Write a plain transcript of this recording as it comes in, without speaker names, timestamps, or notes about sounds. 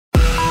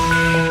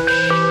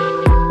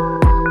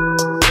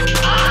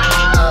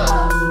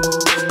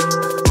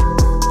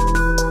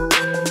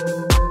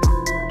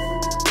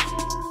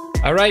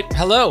right,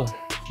 hello.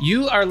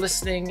 You are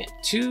listening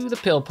to The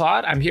Pill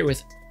Pod. I'm here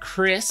with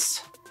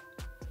Chris,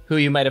 who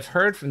you might have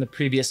heard from the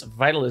previous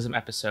Vitalism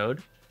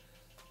episode.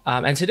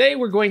 And today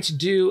we're going to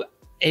do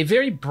a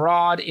very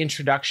broad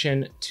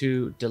introduction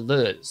to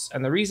Deleuze.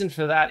 And the reason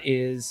for that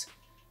is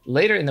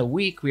later in the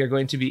week, we are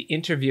going to be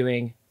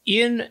interviewing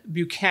Ian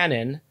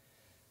Buchanan,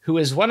 who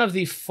is one of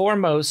the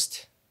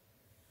foremost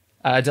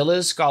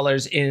Deleuze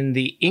scholars in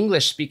the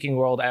English-speaking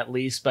world, at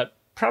least, but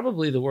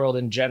probably the world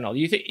in general.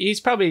 You think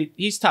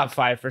he's top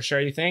 5 for sure,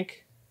 you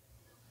think?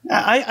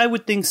 I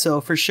would think so,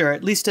 for sure.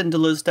 At least in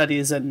Deleuze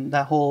studies and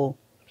that whole...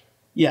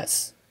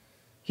 Yes.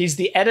 He's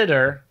the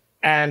editor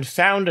and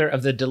founder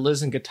of the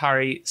Deleuze and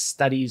Guattari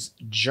Studies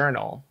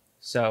Journal.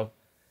 So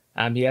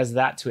he has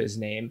that to his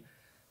name.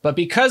 But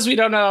because we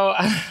don't know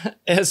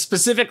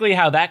specifically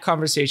how that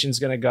conversation is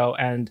going to go,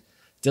 and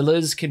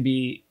Deleuze can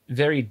be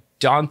very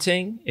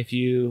daunting if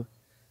you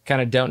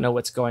kind of don't know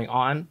what's going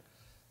on.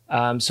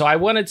 So I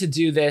wanted to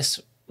do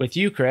this with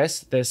you,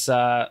 Chris, this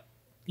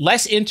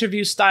less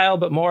interview style,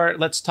 but more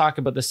let's talk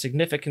about the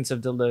significance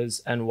of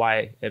Deleuze and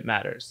why it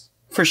matters.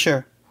 For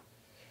sure.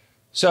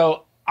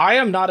 So I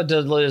am not a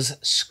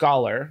Deleuze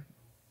scholar,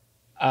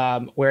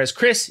 whereas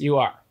Chris, you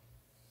are,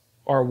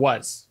 or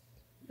was.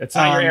 It's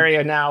not your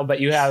area now,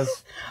 but you have.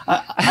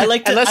 I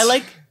like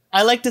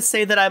to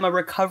say that I'm a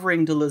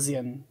recovering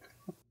Deleuzian.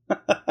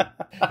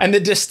 And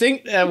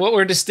the what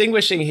we're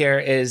distinguishing here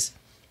is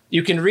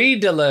you can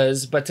read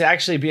Deleuze, but to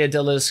actually be a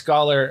Deleuze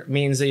scholar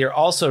means that you're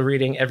also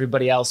reading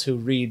everybody else who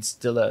reads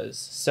Deleuze.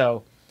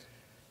 So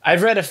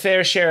I've read a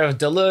fair share of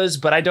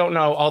Deleuze, but I don't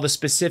know all the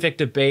specific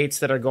debates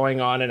that are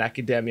going on in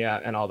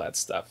academia and all that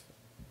stuff.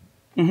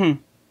 Mm-hmm.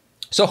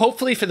 So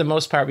hopefully, for the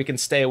most part, we can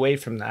stay away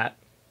from that,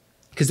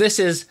 because this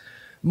is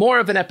more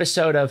of an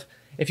episode of,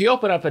 if you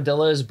open up a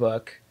Deleuze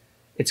book,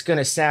 it's going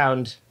to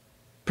sound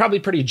probably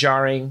pretty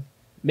jarring,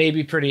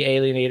 maybe pretty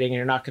alienating, and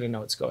you're not going to know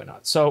what's going on.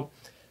 So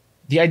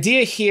the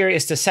idea here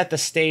is to set the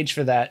stage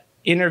for that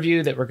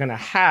interview that we're going to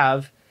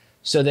have,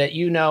 so that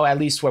you know at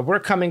least where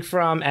we're coming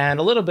from and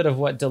a little bit of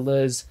what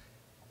Deleuze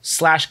 /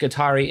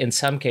 Guattari in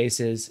some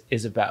cases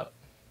is about.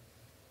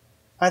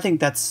 I think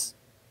that's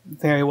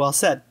very well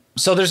said.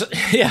 So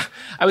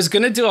I was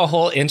going to do a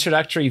whole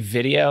introductory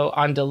video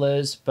on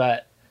Deleuze,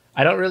 but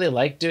I don't really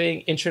like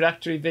doing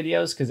introductory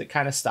videos because it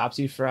kind of stops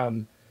you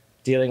from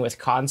dealing with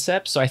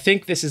concepts. So I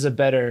think this is a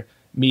better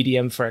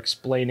medium for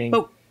explaining.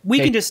 But we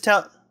can just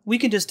tell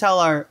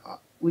our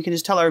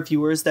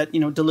viewers that,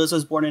 Deleuze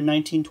was born in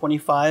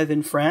 1925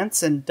 in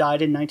France and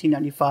died in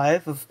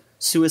 1995 of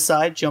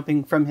suicide,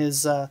 jumping from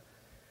his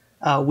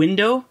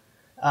window.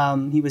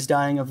 He was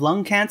dying of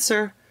lung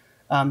cancer.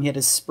 He had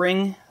a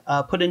spring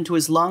put into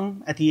his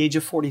lung at the age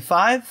of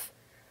 45.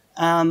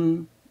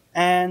 And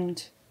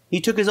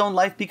he took his own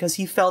life because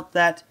he felt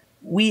that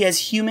we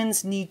as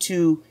humans need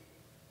to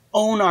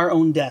own our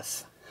own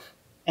death.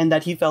 And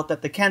that he felt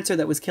that the cancer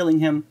that was killing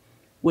him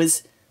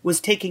was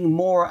taking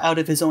more out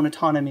of his own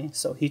autonomy.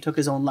 So he took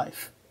his own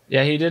life.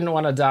 Yeah, he didn't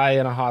want to die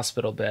in a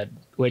hospital bed,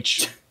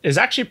 which is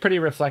actually pretty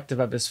reflective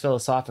of his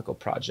philosophical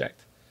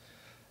project.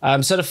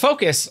 So to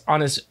focus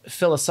on his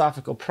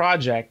philosophical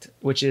project,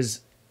 which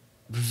is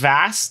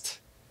vast,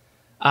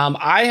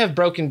 I have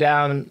broken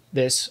down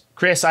this.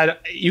 Chris,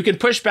 you can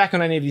push back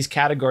on any of these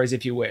categories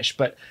if you wish,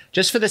 but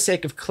just for the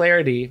sake of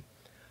clarity,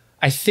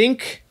 I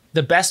think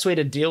the best way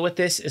to deal with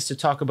this is to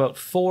talk about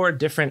 4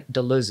 different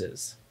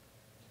Deleuzes.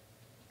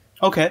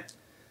 Okay.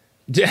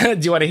 Do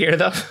you want to hear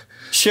them?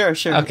 Sure.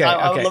 Okay.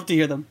 I would love to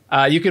hear them.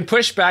 You can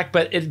push back,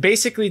 but it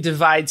basically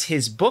divides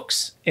his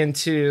books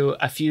into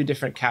a few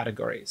different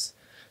categories.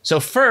 So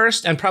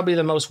first, and probably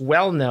the most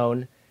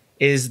well-known,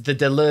 is the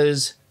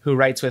Deleuze who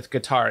writes with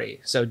Guattari.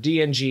 So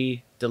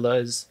D&G,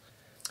 Deleuze.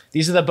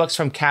 These are the books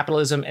from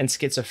Capitalism and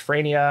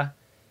Schizophrenia,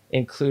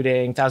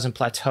 including Thousand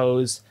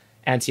Plateaus,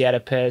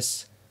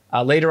 Anti-Oedipus.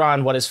 Later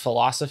on, What is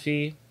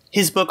Philosophy?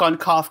 His book on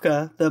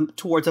Kafka,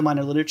 Towards a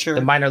Minor Literature.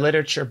 The minor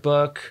literature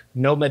book,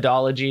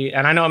 Nomadology.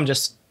 And I know I'm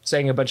just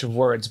saying a bunch of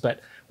words,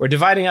 but we're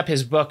dividing up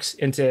his books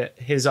into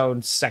his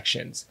own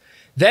sections.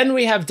 Then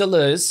we have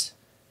Deleuze,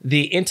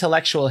 the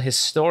intellectual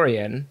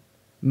historian,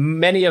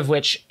 many of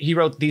which he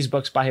wrote these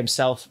books by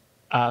himself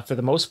for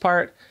the most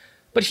part.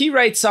 But he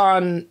writes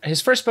on,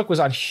 his first book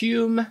was on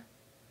Hume.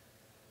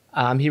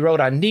 He wrote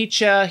on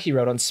Nietzsche. He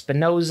wrote on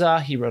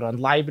Spinoza. He wrote on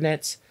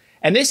Leibniz.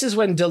 And this is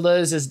when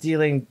Deleuze is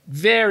dealing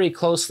very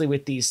closely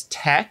with these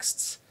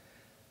texts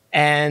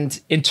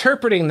and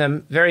interpreting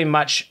them very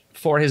much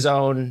for his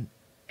own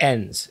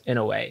ends, in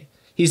a way.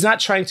 He's not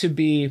trying to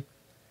be,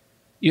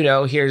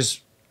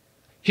 here's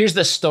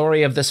the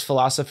story of this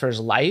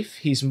philosopher's life.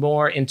 He's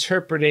more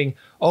interpreting,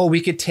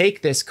 we could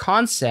take this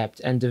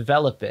concept and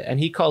develop it. And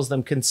he calls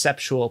them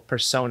conceptual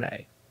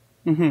personae.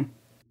 Mm-hmm.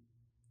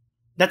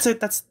 That's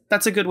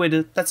a good way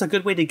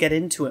to get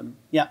into him.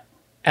 Yeah.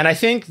 And I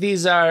think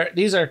these are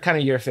kind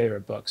of your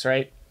favorite books,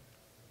 right?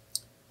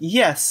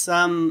 Yes.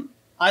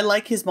 I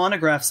like his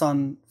monographs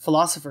on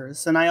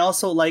philosophers. And I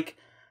also like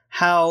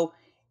how,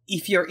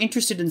 if you're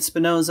interested in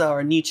Spinoza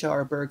or Nietzsche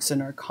or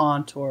Bergson or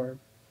Kant or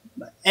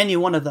any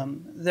one of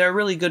them, they're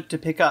really good to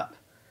pick up.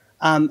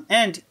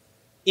 And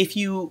if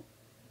you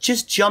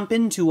just jump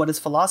into What is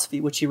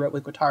Philosophy, which he wrote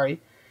with Guattari,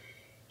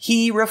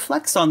 he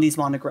reflects on these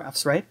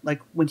monographs, right?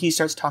 Like when he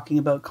starts talking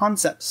about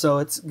concepts. So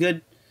it's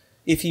good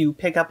if you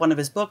pick up one of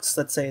his books,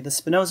 let's say the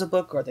Spinoza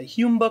book or the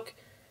Hume book,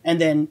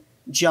 and then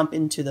jump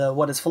into the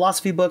What is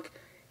Philosophy book.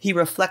 He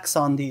reflects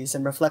on these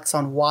and reflects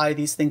on why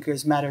these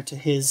thinkers matter to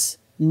his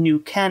new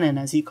canon,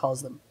 as he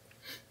calls them.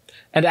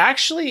 And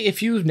actually,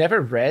 if you've never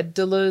read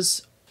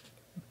Deleuze,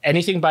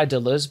 anything by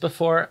Deleuze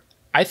before,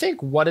 I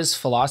think What is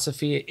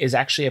Philosophy is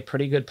actually a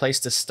pretty good place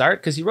to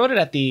start, because he wrote it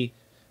at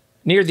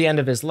near the end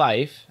of his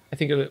life. I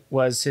think it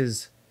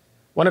was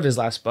one of his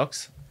last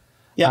books.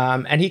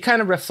 Yeah. And he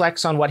kind of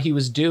reflects on what he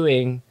was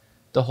doing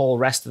the whole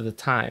rest of the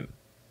time.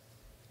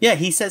 Yeah,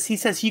 he says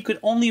he could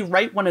only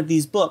write one of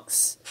these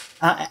books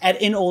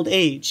in old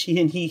age.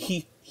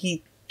 He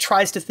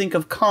tries to think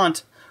of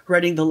Kant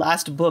writing the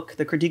last book,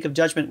 The Critique of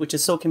Judgment, which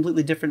is so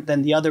completely different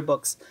than the other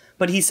books.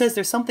 But he says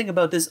there's something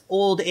about this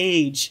old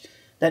age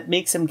that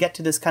makes him get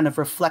to this kind of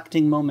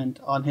reflecting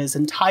moment on his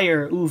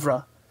entire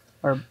oeuvre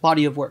or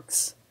body of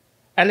works.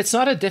 And it's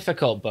not a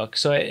difficult book,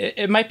 so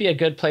it might be a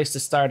good place to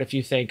start if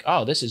you think,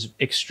 oh, this is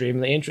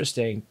extremely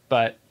interesting.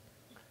 But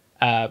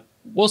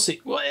we'll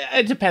see. Well,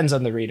 it depends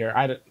on the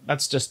reader.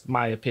 That's just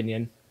my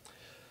opinion.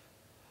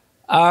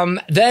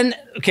 Then,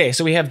 okay,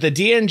 so we have the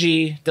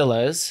D&G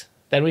Deleuze.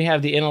 Then we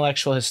have the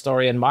intellectual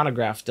historian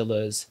monograph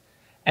Deleuze.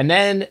 And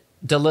then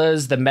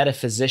Deleuze, the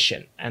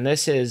metaphysician. And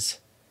this is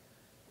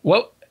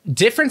what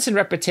Difference in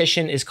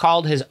Repetition is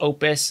called his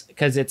opus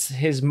because it's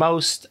his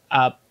most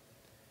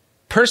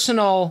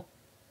personal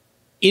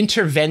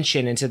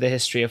intervention into the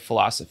history of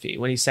philosophy,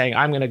 when he's saying,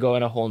 I'm going to go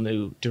in a whole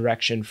new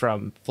direction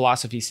from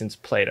philosophy since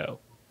Plato.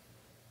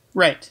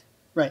 Right.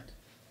 It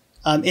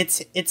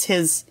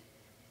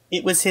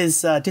was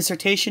his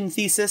dissertation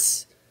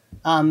thesis.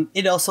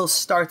 It also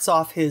starts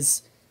off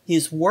his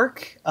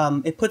work.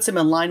 It puts him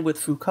in line with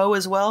Foucault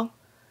as well.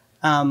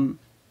 And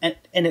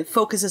it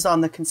focuses on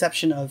the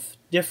conception of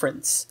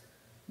difference,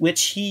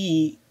 which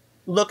he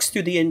looks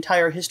through the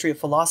entire history of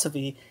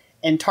philosophy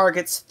and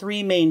targets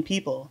three main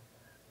people,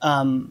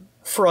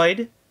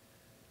 Freud,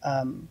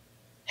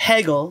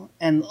 Hegel,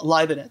 and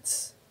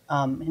Leibniz.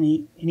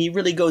 And he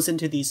really goes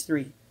into these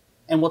three.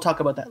 And we'll talk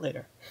about that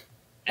later.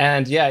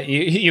 And yeah,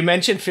 you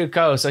mentioned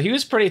Foucault. So he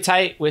was pretty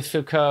tight with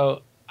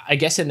Foucault, I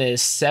guess, in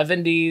his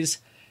 70s.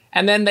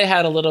 And then they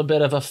had a little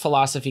bit of a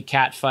philosophy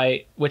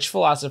catfight, which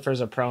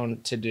philosophers are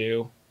prone to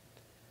do.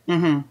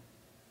 Mm-hmm.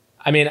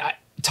 I mean,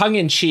 tongue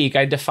in cheek,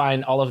 I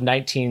define all of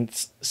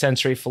 19th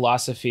century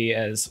philosophy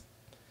as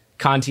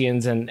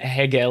Kantians and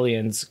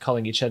Hegelians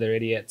calling each other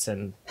idiots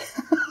and,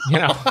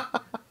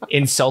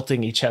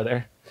 insulting each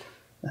other.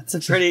 That's a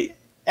pretty...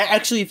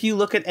 Actually, if you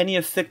look at any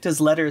of Fichte's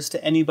letters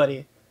to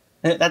anybody,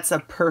 that's a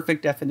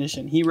perfect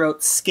definition. He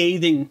wrote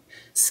scathing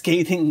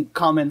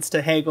comments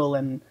to Hegel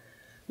and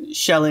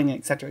Schelling,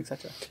 etc.,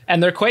 etc.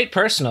 And they're quite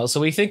personal. So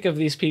we think of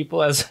these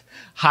people as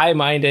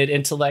high-minded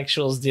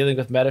intellectuals dealing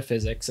with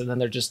metaphysics, and then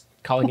they're just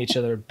calling each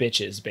other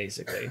bitches,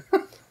 basically.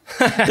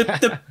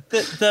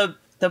 the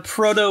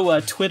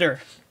proto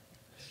Twitter.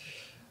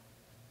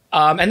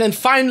 And then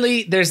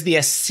finally, there's the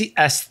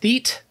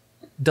aesthete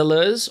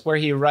Deleuze, where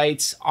he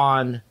writes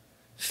on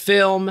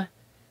film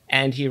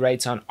and he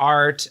writes on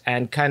art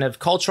and kind of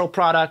cultural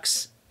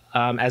products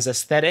as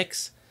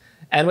aesthetics.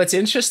 And what's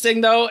interesting,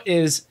 though,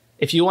 is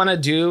if you want to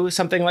do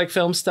something like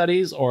film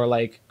studies or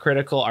like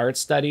critical art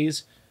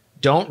studies,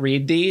 don't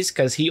read these,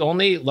 because he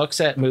only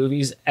looks at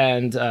movies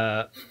and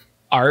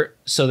art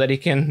so that he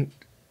can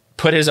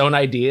put his own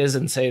ideas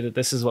and say that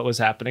this is what was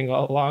happening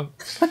all along.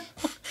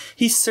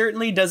 He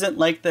certainly doesn't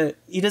like the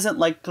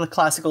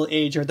classical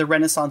age or the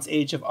Renaissance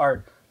age of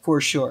art, for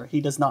sure.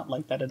 He does not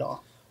like that at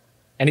all.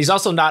 And he's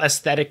also not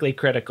aesthetically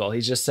critical.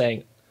 He's just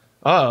saying,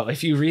 oh,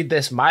 if you read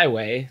this my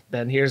way,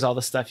 then here's all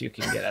the stuff you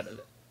can get out of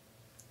it.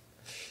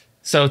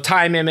 So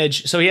Time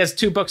Image. So he has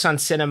two books on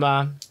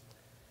cinema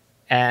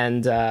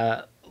and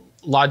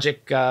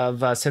Logic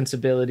of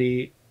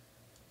Sensibility.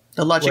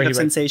 The Logic of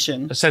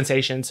Sensation.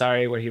 Sensation,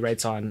 sorry, where he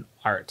writes on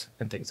art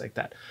and things like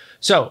that.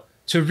 So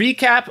to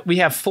recap, we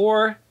have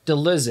 4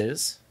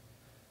 Deleuzes: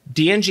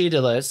 D&G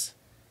Deleuze,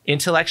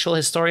 Intellectual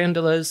Historian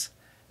Deleuze,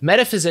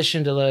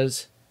 Metaphysician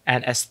Deleuze,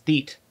 and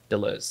Aesthete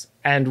Deleuze.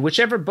 And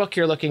whichever book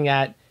you're looking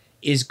at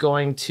is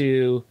going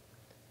to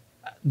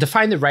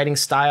define the writing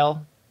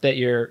style that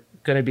you're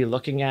going to be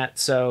looking at.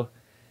 So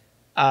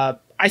I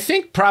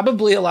think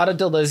probably a lot of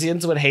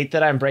Deleuzians would hate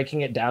that I'm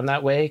breaking it down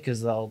that way,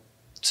 because they'll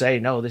say,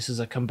 no, this is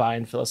a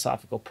combined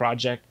philosophical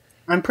project.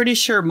 I'm pretty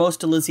sure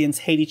most Deleuzians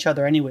hate each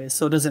other anyways,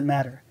 so it doesn't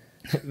matter.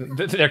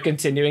 They're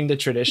continuing the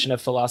tradition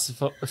of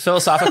philosophical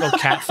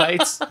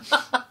catfights.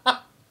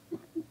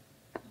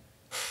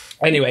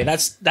 Anyway,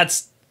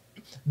 that's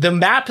the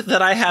map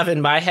that I have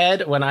in my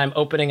head when I'm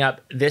opening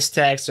up this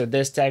text or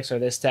this text or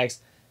this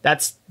text.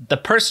 That's the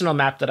personal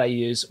map that I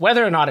use.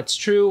 Whether or not it's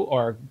true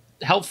or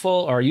helpful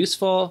or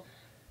useful,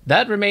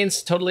 that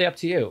remains totally up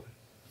to you.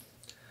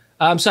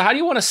 So how do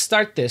you want to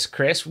start this,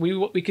 Chris?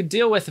 We could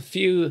deal with a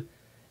few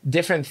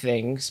different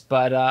things,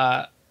 but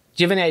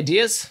do you have any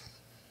ideas?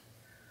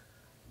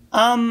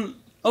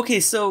 Okay,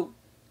 so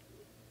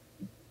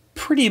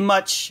pretty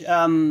much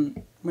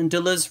when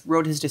Deleuze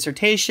wrote his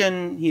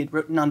dissertation, he had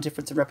written on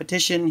difference of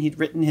repetition. He'd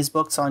written his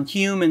books on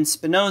Hume and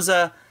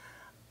Spinoza,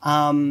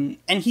 and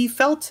he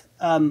felt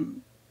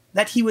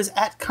that he was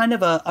at kind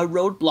of a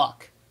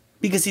roadblock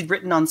because he'd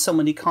written on so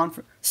many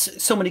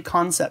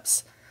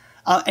concepts,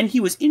 and he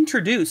was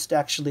introduced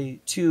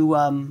actually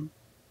to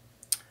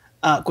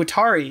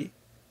Guattari,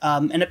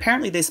 and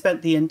apparently they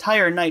spent the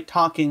entire night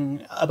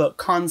talking about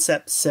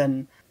concepts,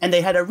 and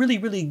they had a really,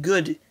 really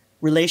good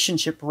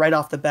relationship right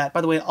off the bat.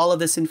 By the way, all of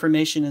this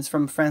information is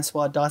from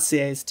Francois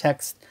Dossier's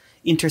text,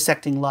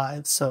 Intersecting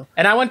Lives. So,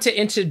 and I want to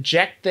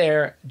interject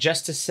there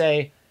just to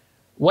say,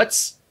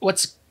 what's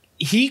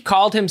he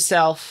called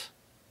himself,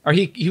 or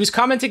he was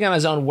commenting on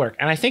his own work,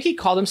 and I think he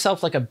called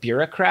himself like a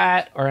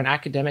bureaucrat or an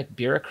academic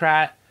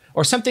bureaucrat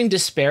or something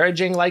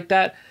disparaging like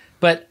that.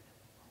 But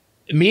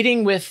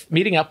meeting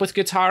up with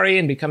Guattari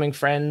and becoming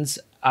friends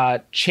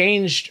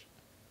changed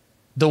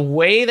the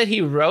way that he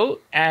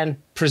wrote and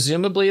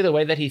presumably the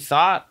way that he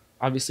thought.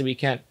 Obviously, we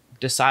can't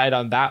decide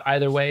on that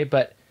either way,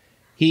 but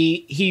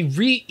he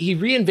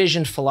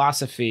re-envisioned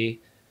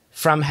philosophy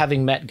from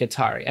having met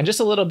Guattari. And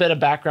just a little bit of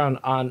background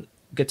on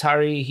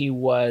Guattari: he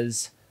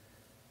was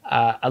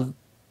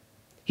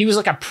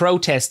like a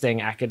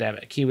protesting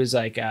academic. He was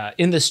like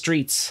in the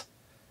streets,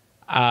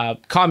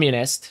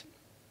 communist,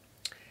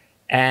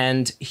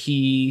 and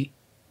he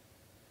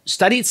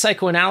studied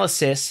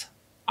psychoanalysis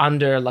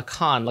under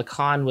Lacan.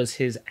 Lacan was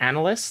his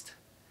analyst.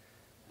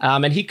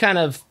 And he kind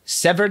of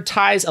severed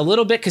ties a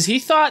little bit because he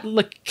thought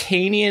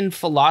Lacanian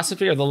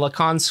philosophy, or the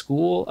Lacan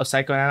school of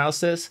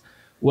psychoanalysis,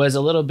 was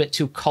a little bit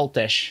too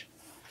cultish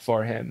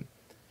for him.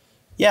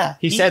 Yeah.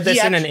 He said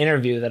this in an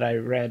interview that I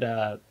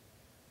read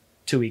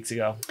 2 weeks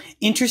ago.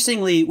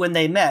 Interestingly, when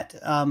they met,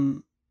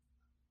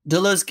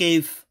 Deleuze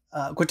gave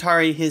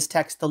Guattari his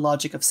text, The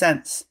Logic of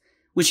Sense,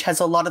 which has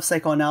a lot of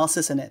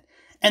psychoanalysis in it.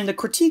 And the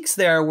critiques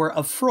there were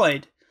of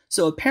Freud.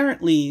 So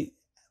apparently,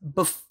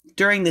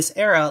 during this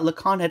era,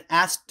 Lacan had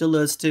asked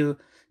Deleuze to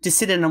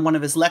sit in on one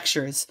of his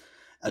lectures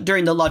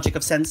during the Logic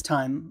of Sense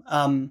time,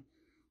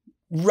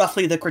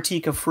 roughly the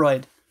critique of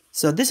Freud.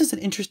 So this is an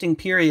interesting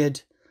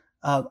period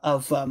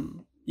of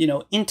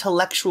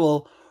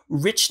intellectual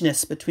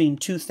richness between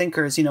two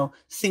thinkers,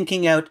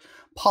 thinking out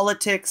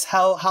politics,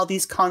 how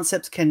these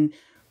concepts can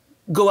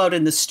go out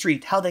in the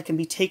street, how they can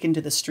be taken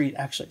to the street,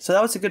 actually. So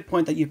that was a good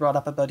point that you brought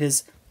up about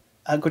his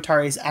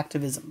Guattari's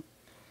activism.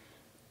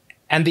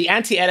 And the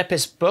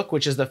Anti-Oedipus book,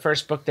 which is the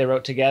first book they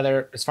wrote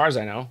together, as far as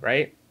I know,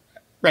 right?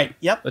 Right.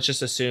 Yep. Let's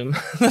just assume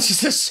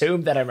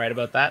that I'm right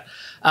about that.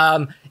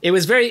 It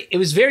was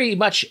very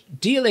much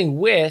dealing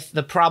with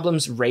the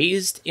problems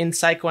raised in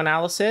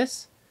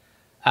psychoanalysis,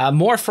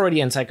 more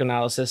Freudian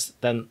psychoanalysis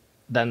than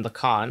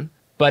Lacan,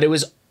 but it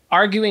was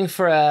arguing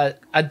for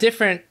a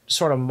different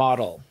sort of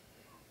model.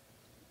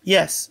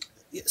 Yes.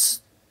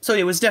 So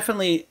it was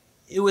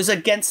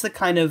against the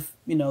kind of,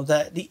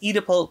 the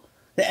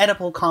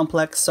Oedipal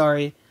complex,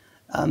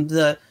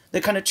 the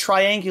kind of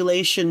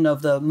triangulation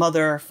of the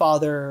mother,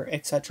 father,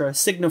 etc.,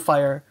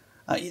 signifier.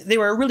 They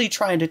were really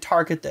trying to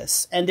target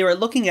this. And they were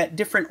looking at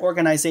different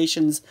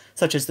organizations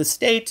such as the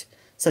state,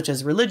 such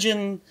as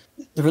religion,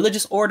 the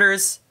religious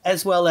orders,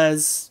 as well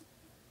as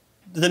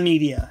the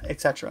media,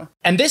 etc.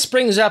 And this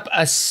brings up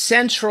a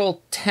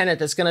central tenet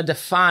that's going to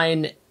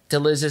define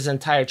Deleuze's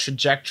entire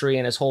trajectory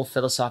and his whole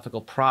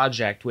philosophical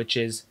project, which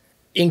is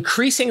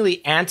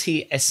increasingly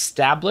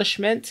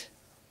anti-establishment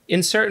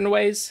in certain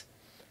ways.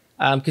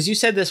 Because you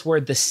said this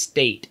word, the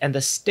state, and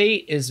the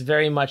state is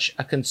very much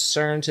a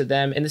concern to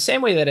them in the same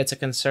way that it's a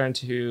concern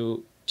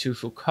to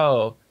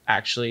Foucault,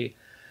 actually.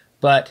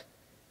 But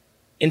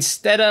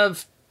instead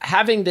of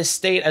having the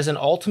state as an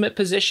ultimate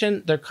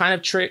position, they're kind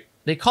of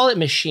they call it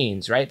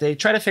machines, right? They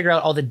try to figure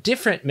out all the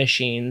different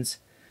machines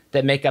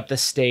that make up the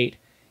state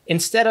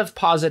instead of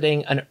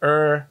positing an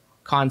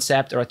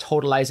concept or a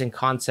totalizing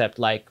concept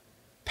like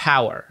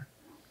power.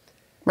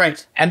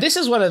 Right. And this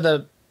is one of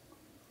the...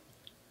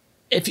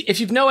 If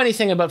you know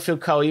anything about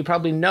Foucault, you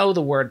probably know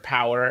the word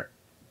power.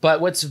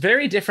 But what's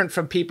very different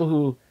from people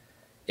who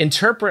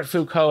interpret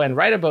Foucault and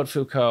write about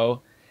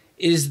Foucault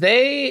is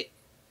they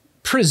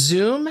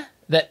presume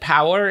that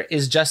power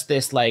is just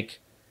this like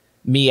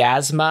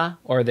miasma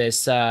or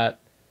this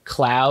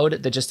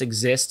cloud that just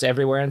exists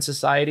everywhere in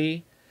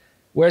society.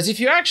 Whereas if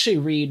you actually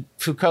read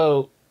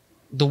Foucault,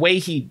 the way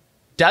he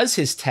does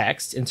his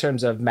text in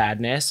terms of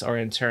madness or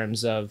in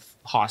terms of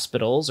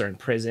hospitals or in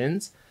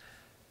prisons,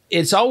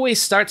 it's always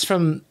starts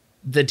from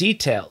the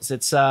details.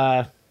 It's,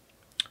 what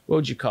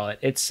would you call it?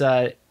 It's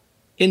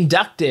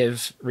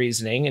inductive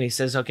reasoning. And he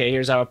says, okay,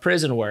 here's how a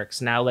prison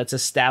works. Now let's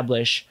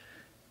establish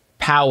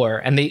power.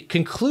 And the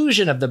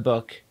conclusion of the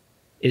book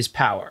is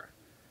power.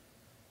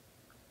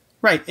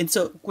 Right. And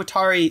so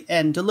Guattari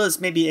and Deleuze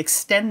maybe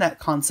extend that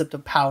concept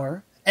of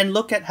power and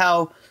look at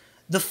how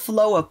the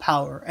flow of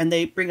power, and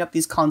they bring up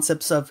these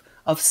concepts of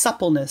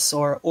suppleness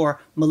or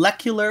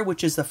molecular,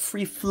 which is the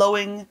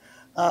free-flowing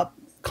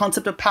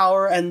concept of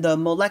power, and the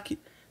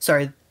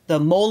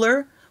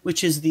molar,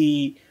 which is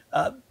the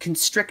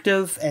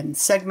constrictive and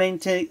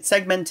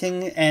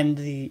segmenting and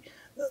the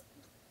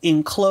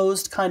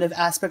enclosed kind of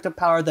aspect of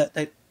power,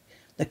 the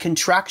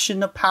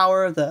contraction of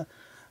power, the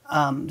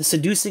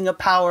seducing of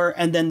power,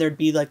 and then there'd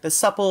be like the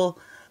supple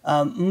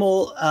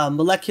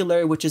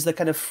molecular, which is the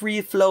kind of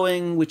free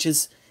flowing, which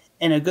is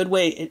in a good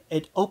way,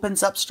 it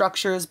opens up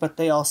structures, but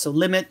they also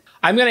limit.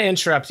 I'm going to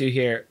interrupt you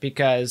here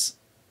because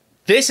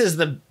this is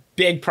the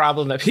big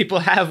problem that people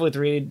have with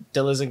Read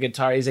Deleuze and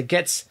Guattari is it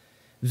gets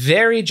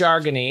very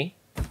jargony,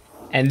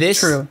 and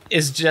this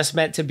is just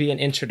meant to be an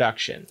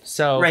introduction.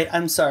 So right,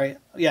 I'm sorry.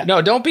 Yeah.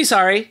 No, don't be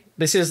sorry.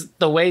 This is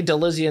the way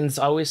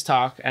Deleuzians always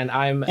talk, and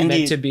I'm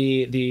meant to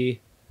be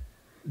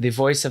the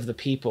voice of the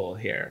people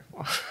here,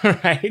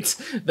 right?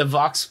 The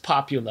vox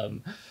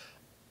populum.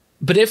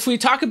 But if we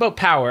talk about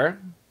power,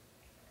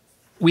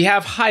 we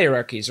have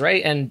hierarchies,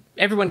 right? And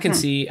everyone can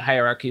see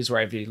hierarchies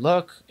wherever you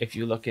look. If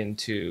you look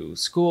into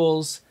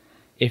schools,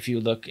 if you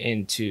look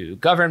into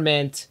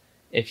government,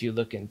 if you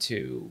look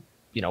into,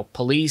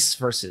 police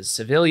versus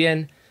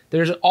civilian,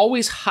 there's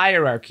always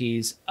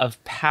hierarchies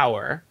of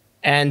power.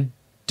 And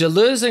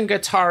Deleuze and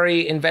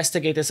Guattari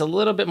investigate this a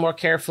little bit more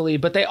carefully,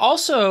 but they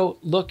also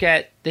look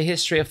at the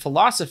history of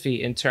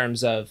philosophy in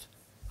terms of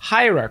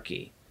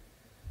hierarchy.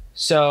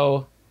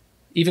 So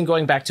even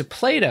going back to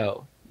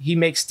Plato, he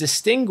makes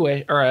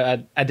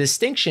a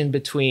distinction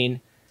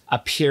between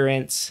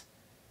appearance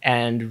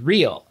and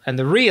real. And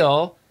the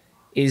real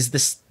is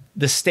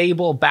the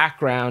stable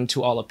background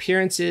to all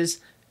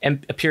appearances.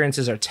 And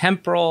appearances are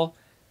temporal.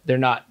 They're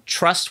not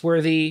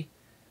trustworthy.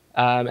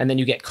 And then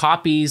you get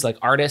copies, like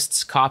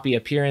artists copy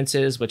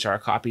appearances, which are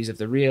copies of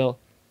the real.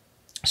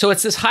 So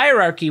it's this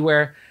hierarchy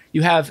where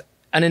you have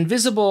an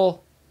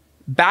invisible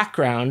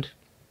background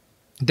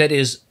that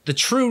is the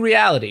true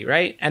reality,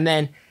 right? And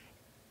then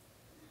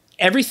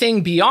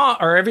everything beyond,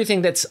 or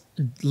everything that's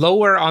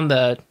lower on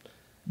the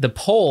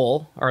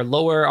pole or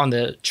lower on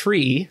the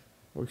tree,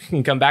 we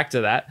can come back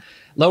to that,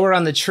 lower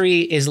on the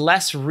tree is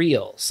less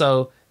real.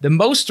 So the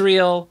most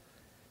real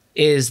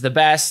is the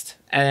best.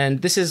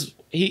 And this is,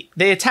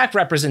 they attack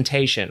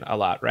representation a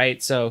lot,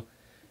 right? So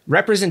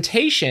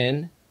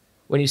representation,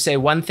 when you say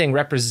one thing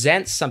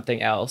represents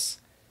something else,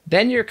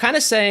 then you're kind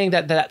of saying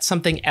that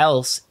something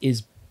else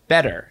is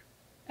better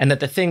and that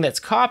the thing that's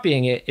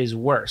copying it is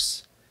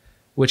worse,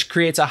 which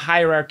creates a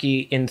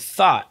hierarchy in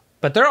thought.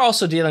 But they're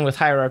also dealing with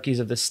hierarchies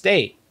of the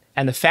state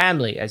and the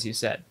family, as you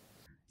said.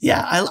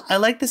 Yeah, I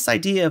like this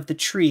idea of the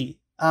tree.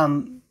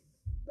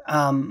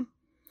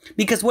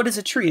 Because what is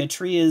a tree? A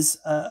tree is,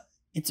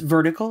 it's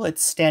vertical,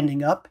 it's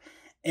standing up.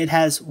 It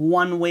has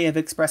one way of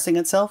expressing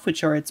itself,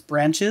 which are its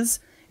branches.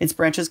 Its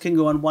branches can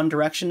go in one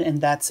direction, and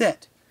that's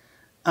it.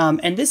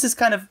 And this is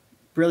kind of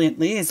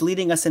brilliantly is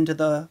leading us into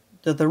the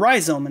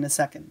rhizome in a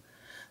second.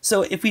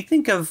 So if we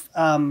think of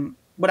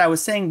what I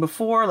was saying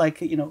before, like,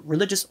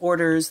 religious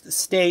orders, the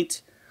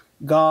state,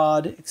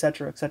 God,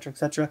 etc., etc.,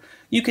 etc.,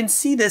 you can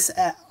see this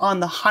on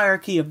the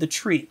hierarchy of the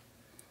tree,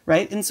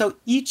 right? And so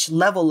each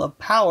level of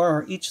power,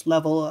 or each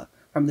level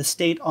from the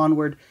state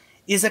onward,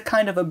 is a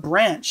kind of a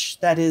branch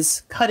that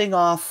is cutting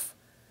off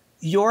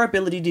your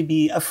ability to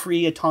be a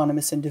free,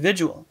 autonomous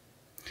individual.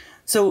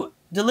 So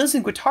Deleuze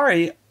and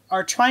Guattari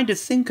are trying to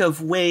think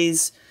of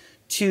ways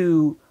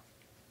to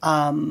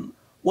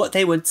what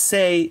they would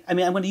say. I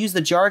mean, I'm going to use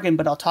the jargon,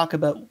 but I'll talk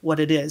about what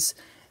it is.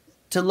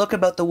 To look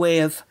about the way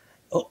of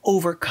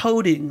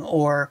overcoding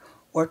or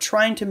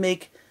trying to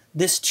make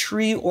this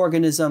tree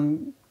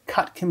organism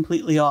cut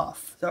completely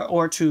off,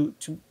 or to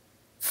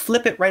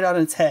flip it right on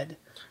its head.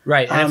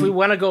 Right. And if we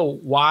want to go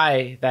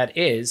why that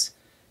is,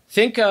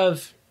 think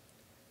of,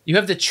 you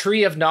have the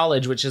tree of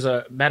knowledge, which is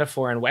a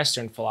metaphor in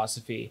Western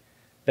philosophy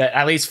that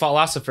at least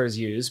philosophers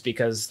use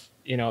because,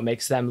 it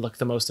makes them look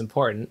the most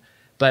important.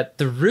 But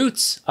the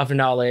roots of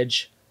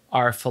knowledge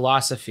are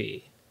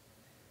philosophy.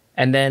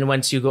 And then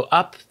once you go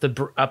up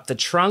the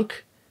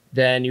trunk,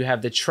 then you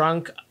have the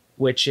trunk,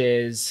 which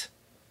is,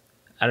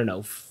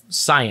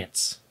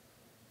 science.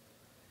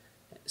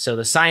 So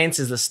the science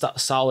is the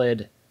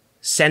solid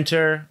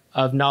center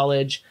of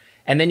knowledge.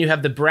 And then you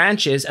have the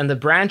branches, and the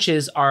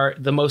branches are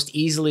the most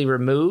easily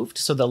removed,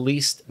 so the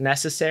least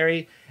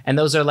necessary. And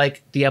those are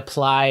like the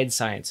applied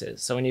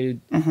sciences. So when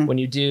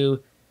you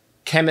do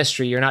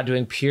chemistry, you're not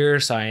doing pure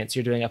science,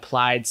 you're doing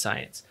applied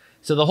science.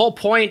 So the whole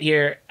point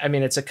here,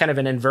 it's a kind of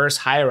an inverse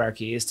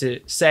hierarchy, is to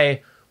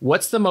say,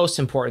 what's the most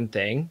important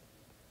thing,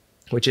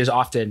 which is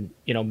often,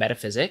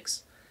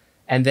 metaphysics.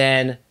 And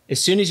then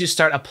as soon as you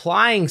start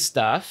applying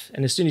stuff,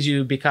 and as soon as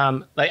you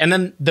become and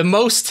then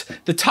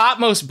the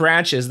topmost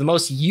branches, the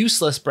most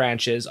useless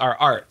branches are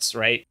arts,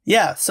 right?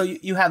 Yeah. So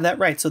you have that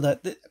right. So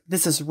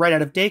this is right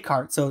out of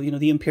Descartes. So,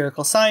 the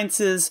empirical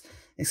sciences,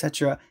 et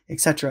cetera, et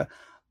cetera.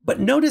 But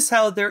notice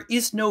how there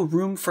is no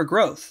room for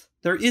growth.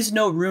 There is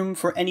no room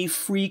for any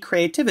free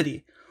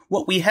creativity.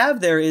 What we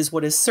have there is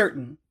what is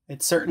certain.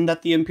 It's certain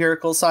that the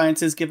empirical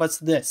sciences give us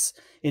this.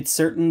 It's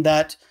certain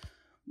that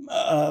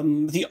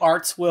the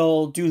arts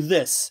will do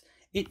this.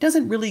 It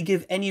doesn't really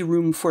give any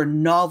room for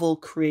novel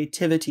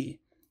creativity.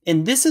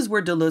 And this is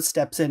where Deleuze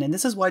steps in. And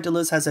this is why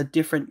Deleuze has a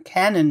different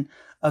canon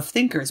of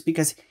thinkers,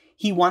 because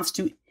he wants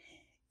to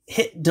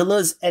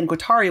Deleuze and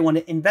Guattari want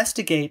to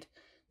investigate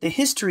the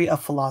history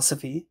of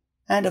philosophy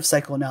and of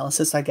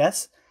psychoanalysis, I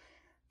guess,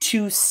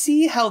 to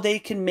see how they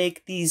can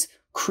make these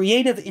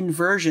creative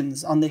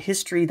inversions on the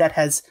history that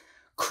has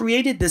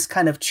created this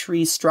kind of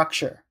tree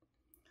structure.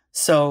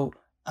 So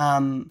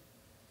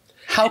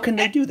how can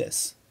they do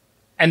this?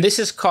 And this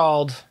is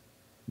called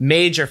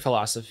major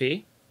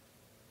philosophy.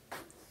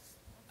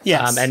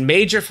 Yes. And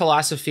major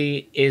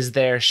philosophy is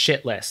their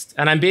shit list.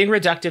 And I'm being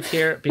reductive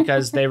here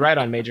because they write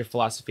on major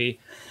philosophy.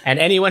 And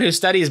anyone who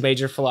studies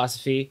major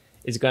philosophy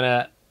is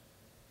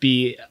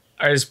probably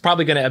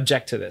going to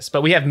object to this.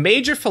 But we have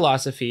major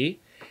philosophy,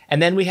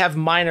 and then we have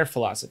minor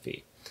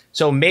philosophy.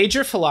 So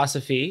major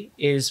philosophy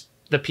is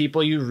the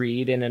people you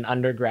read in an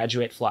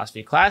undergraduate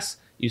philosophy class.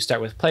 You start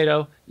with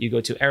Plato, you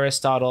go to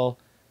Aristotle,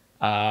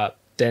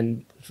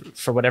 then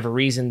for whatever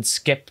reason,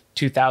 skip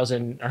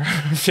 2,000 or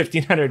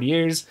 1,500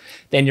 years.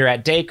 Then you're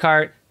at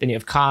Descartes, then you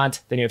have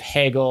Kant, then you have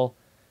Hegel,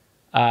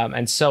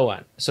 and so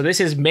on. So this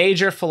is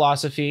major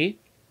philosophy,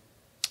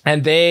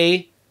 and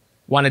they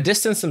want to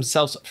distance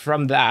themselves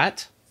from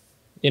that,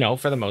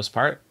 for the most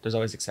part. There's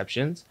always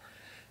exceptions.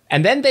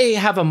 And then they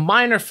have a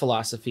minor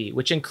philosophy,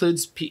 which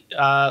includes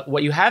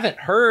what you haven't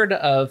heard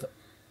of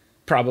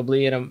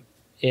probably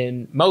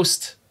in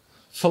most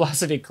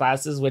philosophy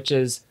classes, which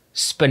is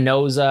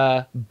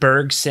Spinoza,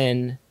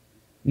 Bergson,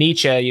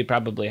 Nietzsche you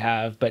probably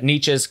have, but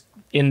Nietzsche's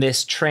in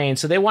this train.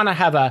 So they want to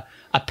have a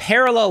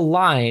parallel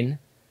line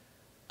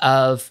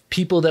of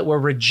people that were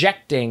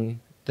rejecting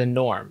the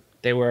norm.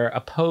 They were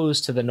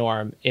opposed to the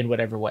norm in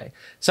whatever way.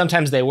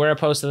 Sometimes they were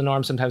opposed to the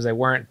norm, sometimes they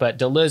weren't. But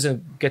Deleuze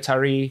and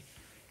Guattari,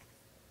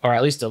 or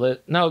at least Deleuze,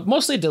 no,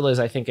 mostly Deleuze,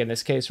 I think, in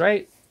this case,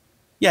 right?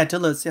 Yeah,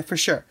 Deleuze, yeah, for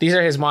sure. These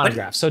are his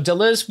monographs. So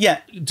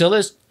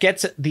Deleuze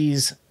gets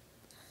these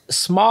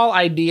small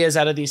ideas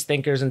out of these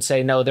thinkers and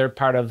say, no, they're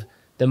part of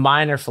the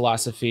minor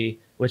philosophy,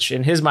 which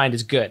in his mind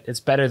is good. It's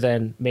better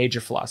than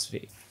major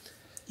philosophy.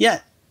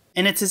 Yeah,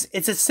 and it's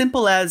as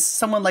simple as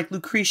someone like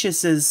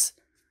Lucretius's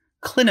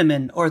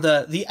Klineman or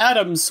the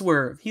atom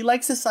swerve. He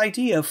likes this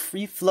idea of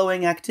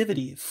free-flowing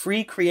activity,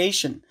 free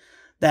creation,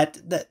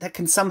 that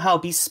can somehow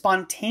be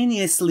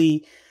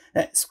spontaneously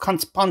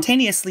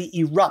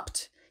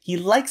erupt. He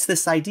likes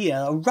this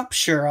idea, a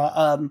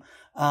rupture,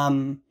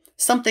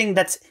 something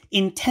that's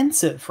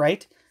intensive,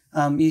 right?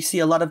 You see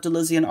a lot of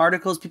Deleuzian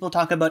articles, people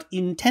talk about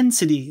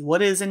intensity.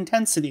 What is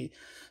intensity?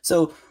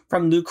 So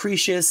from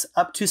Lucretius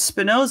up to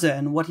Spinoza,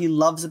 and what he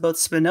loves about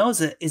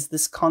Spinoza is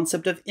this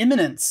concept of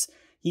immanence.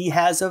 He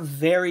has a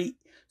very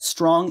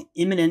strong,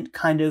 immanent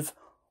kind of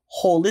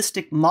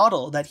holistic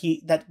model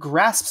that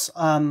grasps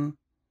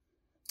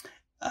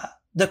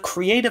the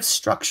creative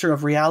structure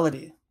of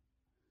reality.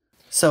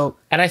 So,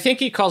 and I think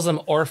he calls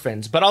them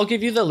orphans, but I'll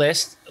give you the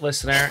list,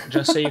 listener,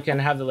 just so you can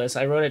have the list.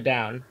 I wrote it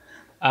down.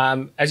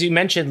 As you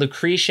mentioned,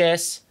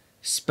 Lucretius,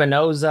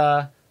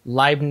 Spinoza,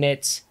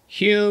 Leibniz,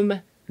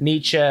 Hume,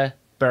 Nietzsche,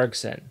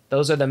 Bergson.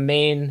 Those are the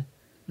main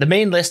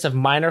list of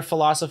minor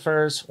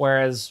philosophers,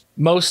 whereas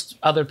most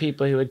other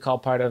people he would call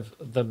part of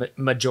the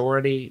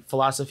majority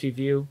philosophy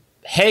view.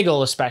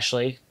 Hegel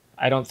especially,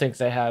 I don't think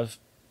they have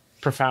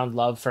profound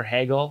love for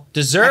Hegel.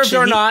 Deserved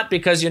or not,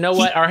 because you know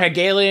what? Our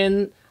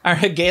Hegelian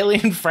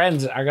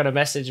friends are going to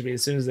message me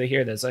as soon as they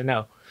hear this. I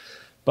know.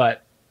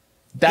 But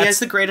he has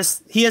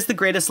the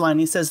greatest line.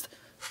 He says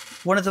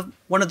one of the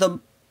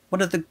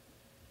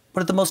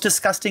most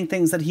disgusting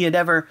things that he had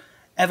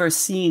ever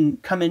seen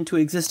come into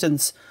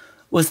existence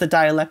was the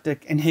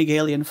dialectic in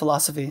Hegelian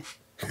philosophy.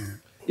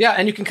 Yeah,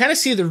 and you can kind of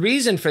see the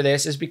reason for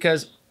this is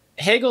because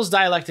Hegel's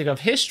dialectic of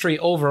history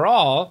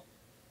overall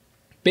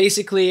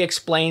basically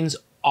explains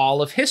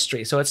all of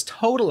history. So it's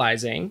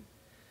totalizing.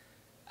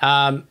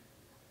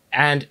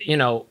 And you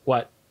know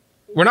what?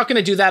 We're not going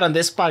to do that on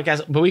this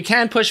podcast, but we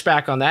can push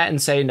back on that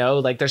and say, no,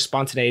 like there's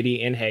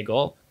spontaneity in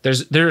Hegel.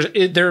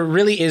 There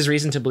really is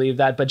reason to believe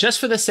that. But just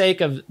for the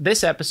sake of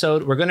this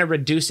episode, we're going to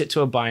reduce it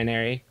to a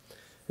binary,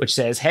 which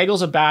says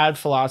Hegel's a bad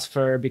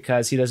philosopher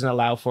because he doesn't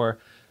allow for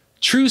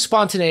true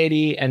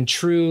spontaneity and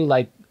true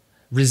like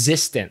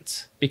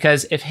resistance.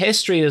 Because if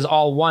history is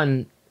all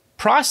one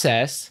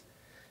process,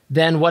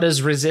 then what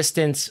is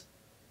resistance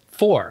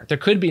for? There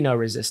could be no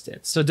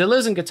resistance. So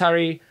Deleuze and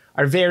Guattari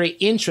are very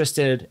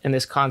interested in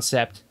this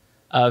concept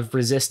of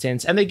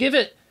resistance, and they give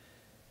it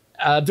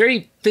a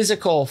very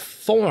physical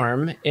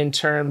form in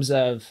terms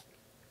of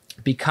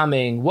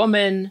becoming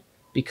woman,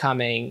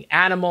 becoming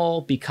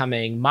animal,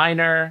 becoming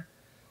minor.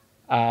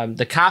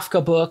 The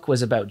Kafka book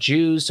was about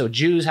Jews, so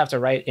Jews have to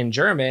write in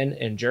German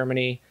in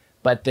Germany,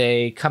 but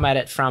they come at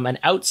it from an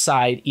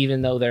outside,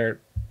 even though they're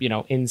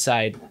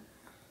inside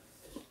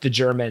the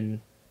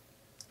German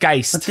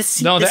Geist. But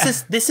this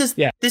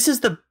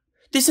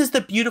is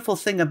the beautiful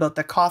thing about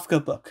the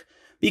Kafka book,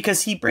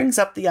 because he brings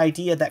up the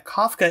idea that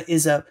Kafka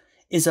is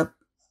a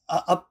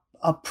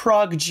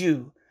Prague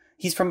Jew.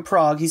 He's from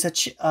Prague.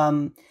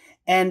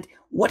 And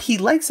what he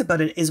likes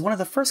about it is one of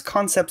the first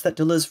concepts that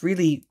Deleuze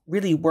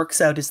really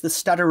works out is the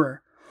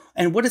stutterer,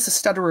 And what does a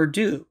stutterer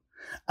do?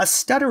 A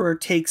stutterer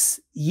takes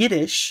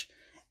Yiddish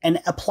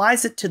and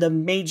applies it to the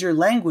major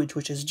language,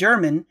 which is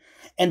German,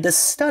 and the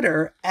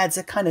stutter adds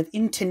a kind of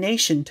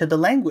intonation to the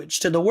language,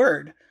 to the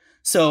word.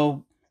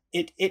 So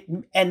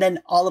and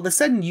then all of a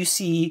sudden you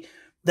see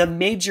the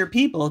major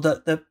people,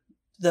 the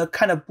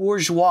kind of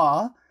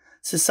bourgeois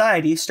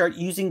society start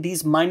using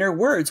these minor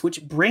words,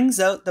 which brings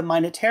out the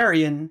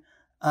minoritarian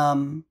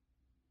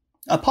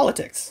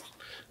politics.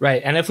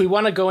 Right. And if we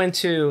want to go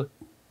into,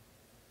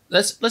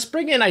 let's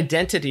bring in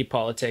identity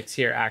politics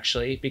here,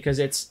 actually, because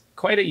it's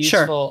quite a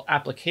useful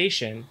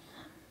application.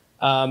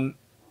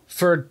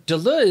 For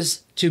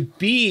Deleuze to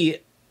be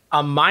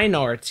a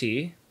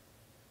minority,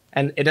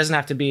 and it doesn't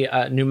have to be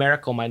a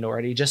numerical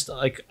minority, just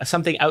like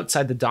something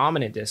outside the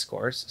dominant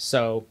discourse.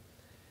 So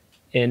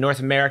in North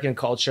American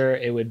culture,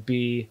 it would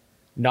be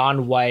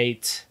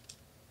non-white,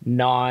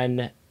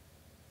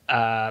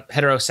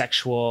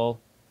 non-heterosexual,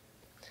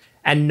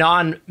 and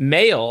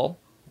non-male,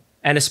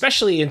 and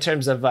especially in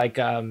terms of like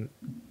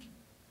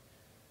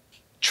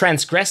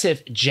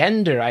transgressive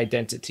gender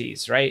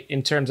identities, right?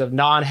 In terms of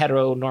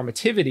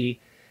non-heteronormativity,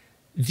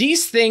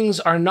 these things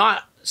are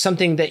not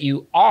something that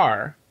you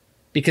are,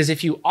 because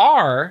if you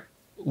are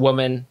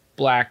woman,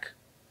 black,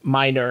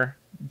 minor,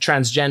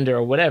 transgender,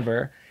 or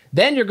whatever,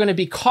 then you're going to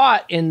be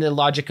caught in the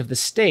logic of the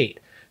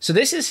state. So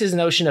this is his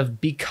notion of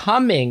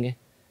becoming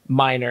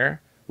minor,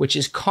 which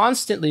is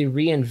constantly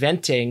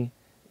reinventing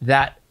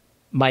that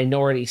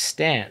minority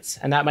stance.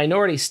 And that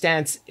minority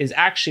stance is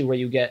actually where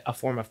you get a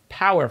form of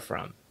power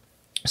from.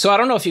 So I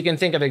don't know if you can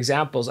think of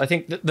examples. I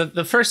think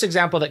the first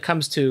example that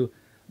comes to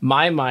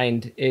my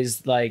mind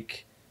is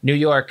like New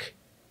York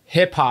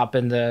hip hop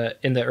in the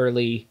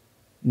early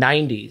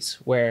 90s,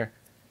 where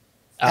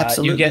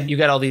you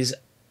get all these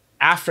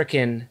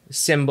African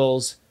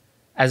symbols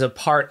as a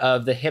part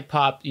of the hip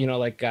hop,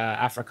 like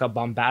Africa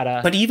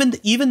Bambaataa. But even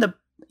the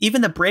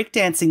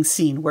breakdancing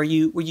scene where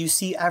you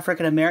see young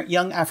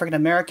African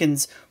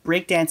Americans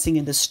breakdancing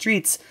in the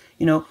streets,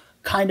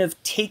 kind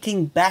of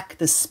taking back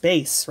the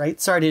space, right?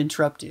 Sorry to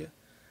interrupt you.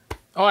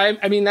 Oh,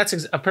 I mean,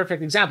 that's a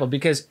perfect example,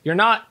 because your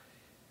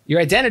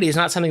identity is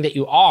not something that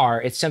you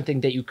are, it's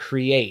something that you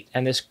create.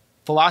 And this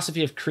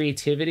philosophy of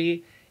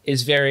creativity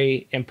is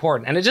very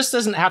important. And it just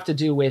doesn't have to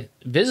do with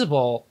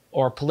visible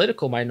or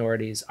political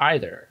minorities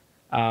either.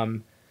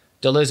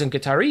 Deleuze and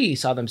Guattari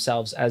saw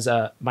themselves as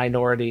a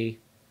minority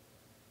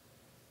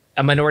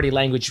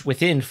language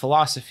within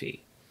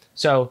philosophy.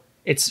 So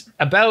it's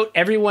about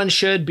everyone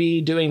should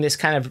be doing this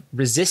kind of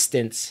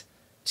resistance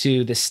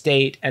to the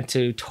state and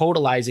to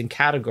totalizing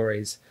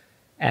categories.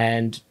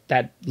 And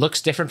that looks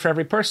different for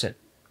every person.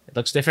 It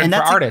looks different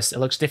for artists. It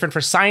looks different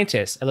for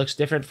scientists. It looks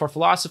different for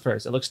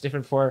philosophers. It looks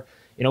different for,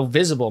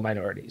 visible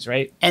minorities,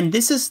 right? And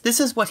this is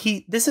what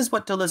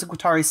Deleuze and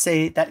Guattari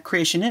say that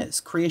creation is.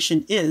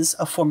 Creation is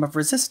a form of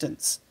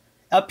resistance,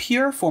 a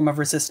pure form of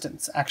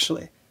resistance,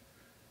 actually.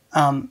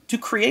 To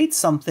create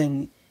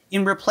something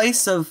in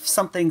replace of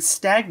something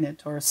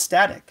stagnant or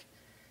static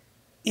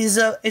is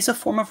a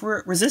form of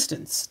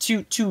resistance.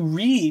 To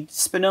read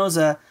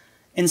Spinoza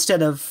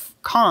instead of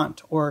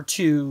Kant, or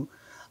to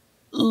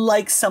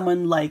like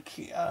someone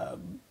like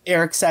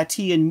Eric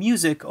Satie in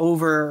music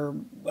over,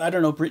 I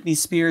don't know, Britney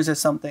Spears or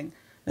something.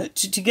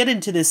 To get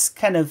into this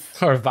kind of...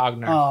 Or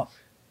Wagner.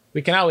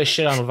 We can always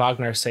shit on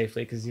Wagner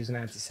safely because he's an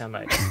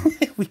anti-Semite.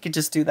 We could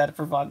just do that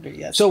for Wagner,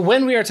 yes. So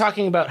when we are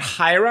talking about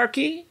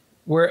hierarchy,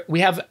 we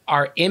have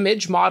our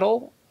image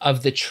model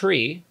of the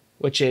tree,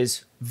 which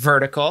is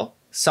vertical.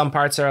 Some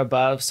parts are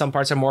above, some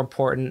parts are more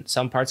important,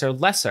 some parts are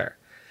lesser.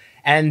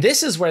 And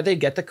this is where they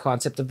get the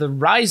concept of the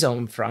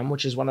rhizome from,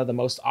 which is one of the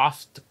most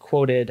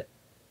oft-quoted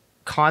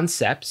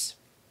concepts.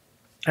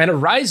 And a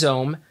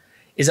rhizome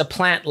is a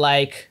plant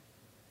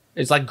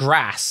it's like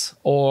grass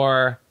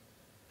or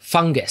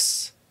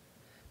fungus.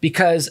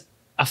 Because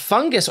a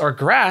fungus or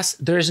grass,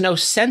 there's no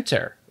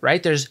center,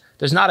 right? There's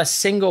not a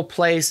single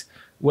place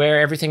where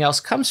everything else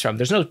comes from.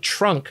 There's no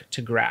trunk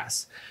to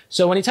grass.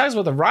 So when he talks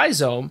about the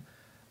rhizome,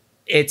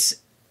 it's,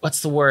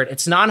 what's the word?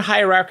 It's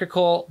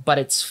non-hierarchical, but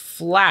it's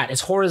flat.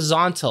 It's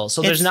horizontal.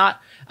 So there's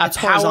not a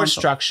power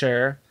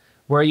structure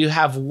where you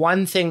have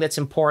one thing that's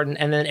important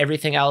and then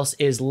everything else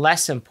is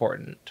less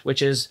important,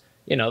 which is,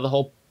 the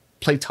whole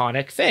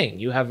Platonic thing.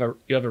 You have a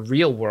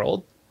real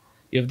world,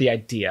 you have the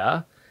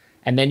idea,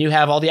 and then you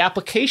have all the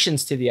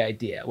applications to the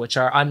idea, which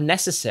are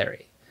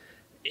unnecessary.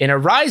 In a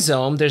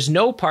rhizome, there's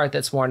no part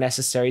that's more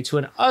necessary to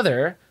an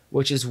other,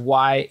 which is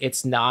why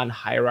it's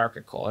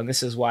non-hierarchical. And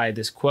this is why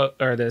this quote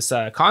or this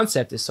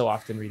concept is so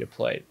often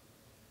redeployed.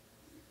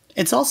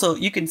 It's also,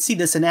 you can see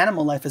this in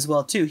animal life as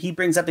well, too. He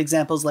brings up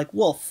examples like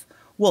wolves.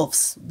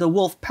 The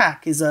wolf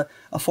pack is a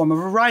form of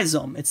a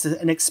rhizome. It's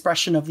an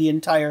expression of the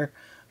entire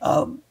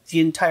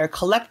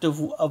collective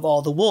of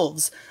all the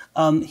wolves.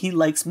 He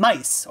likes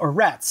mice or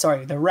rats.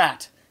 Sorry, the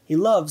rat. He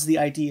loves the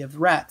idea of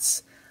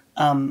rats.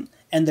 And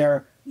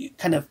they're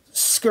kind of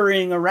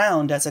scurrying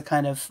around as a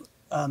kind of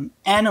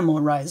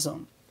animal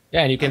rhizome.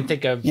 Yeah, and you can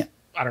think of,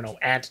 I don't know,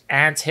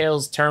 ant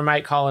hills,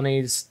 termite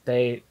colonies.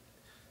 They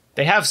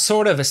they have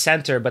sort of a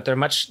center, but they're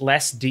much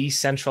less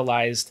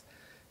decentralized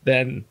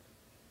than,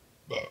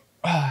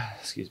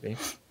 excuse me.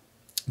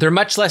 They're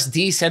much less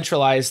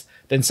decentralized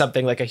than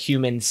something like a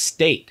human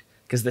state,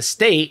 because the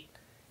state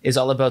is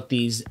all about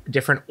these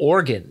different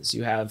organs.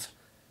 You have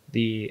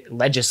the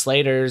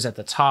legislators at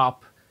the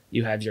top,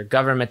 you have your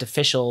government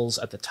officials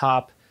at the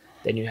top,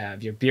 then you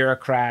have your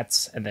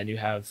bureaucrats, and then you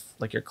have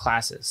like your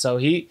classes. So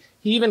he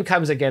even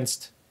comes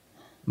against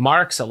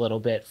Marx a little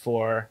bit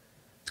for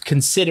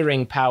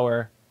considering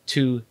power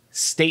too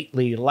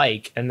stately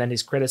like, and then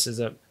his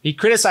criticism, he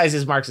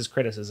criticizes Marx's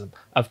criticism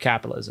of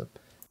capitalism.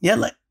 Yeah,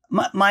 like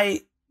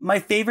my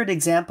favorite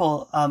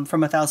example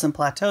from A Thousand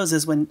Plateaus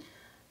is when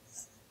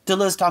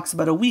Deleuze talks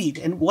about a weed.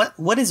 And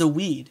what is a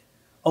weed?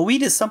 A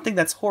weed is something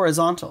that's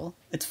horizontal.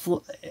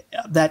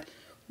 That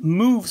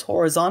moves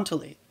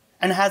horizontally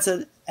and has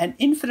an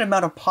infinite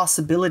amount of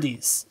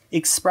possibilities,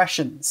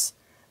 expressions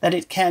that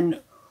it can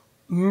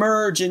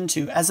merge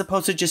into, as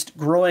opposed to just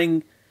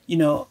growing,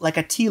 like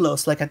a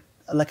telos, like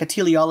a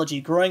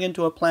teleology, growing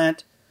into a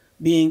plant,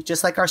 being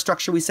just like our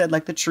structure, we said,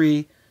 like the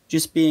tree,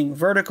 just being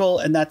vertical,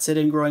 and that's it,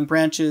 and growing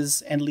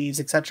branches and leaves,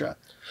 etc.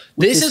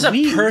 This is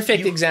a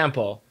perfect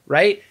example,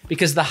 right?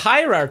 Because the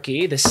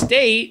hierarchy, the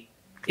state,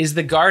 is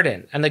the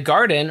garden. And the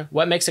garden,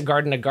 what makes a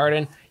garden a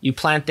garden? You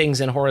plant things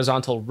in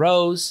horizontal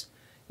rows.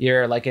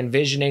 You're like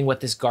envisioning what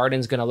this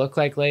garden's going to look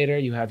like later.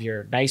 You have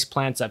your nice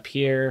plants up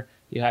here.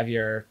 You have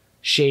your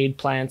shade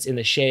plants in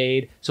the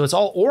shade. So it's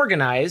all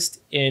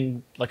organized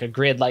in like a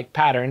grid-like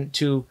pattern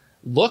to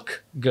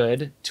look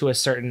good to a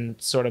certain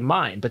sort of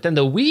mind. But then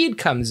the weed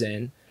comes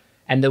in,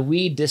 and the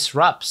weed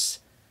disrupts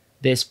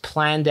this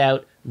planned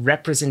out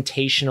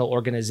representational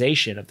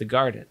organization of the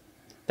garden.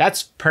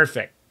 That's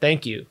perfect.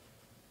 Thank you.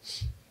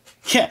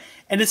 Yeah,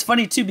 and it's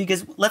funny too,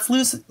 because let's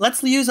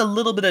use a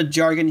little bit of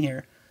jargon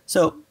here.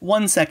 So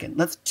 1 second.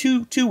 Let's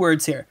two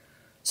words here.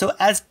 So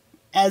as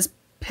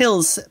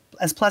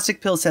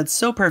Plastic Pill said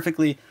so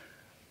perfectly,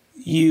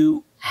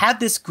 you have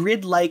this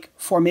grid-like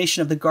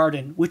formation of the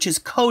garden, which is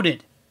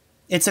coded.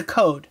 It's a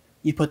code.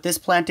 You put this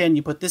plant in,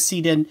 you put this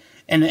seed in,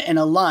 and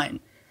a line.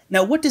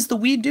 Now, what does the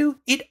weed do?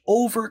 It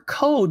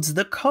overcodes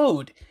the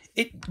code.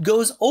 It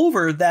goes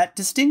over that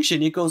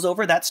distinction. It goes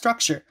over that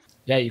structure.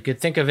 Yeah, you could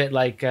think of it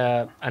like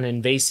a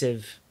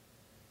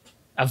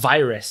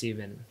virus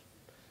even.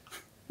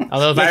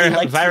 Although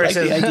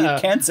viruses, the idea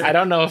of cancer. I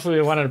don't know if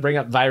we wanted to bring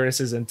up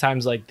viruses in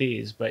times like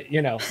these, but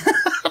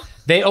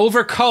they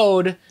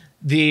overcode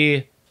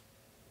the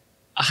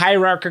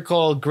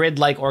hierarchical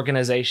grid-like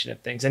organization of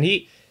things.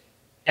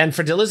 And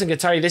for Deleuze and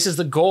Guattari, this is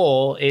the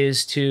goal,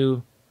 is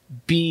to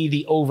be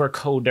the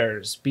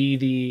overcoders, be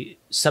the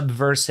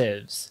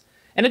subversives.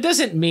 And it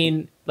doesn't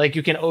mean like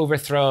you can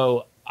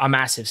overthrow a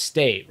massive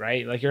state,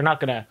 right? Like you're not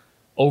going to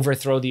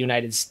overthrow the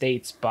United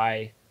States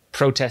by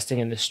protesting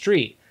in the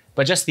street.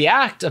 But just the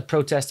act of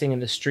protesting in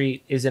the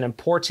street is an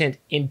important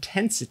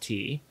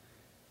intensity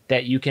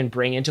that you can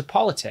bring into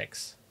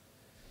politics.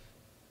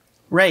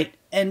 Right.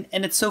 And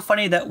it's so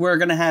funny that we're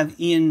going to have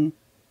Ian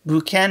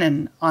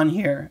Buchanan on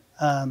here.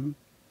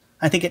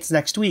 I think it's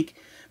next week,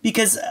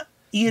 because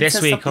Ian this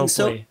says week,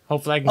 something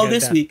hopefully I can get it done.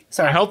 this week.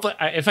 Sorry. I hope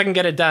if I can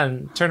get it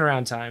done,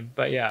 turnaround time.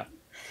 But yeah.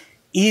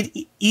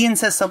 Ian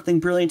says something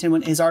brilliant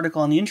in his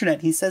article on the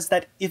internet. He says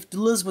that if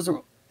Deleuze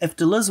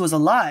was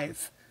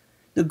alive,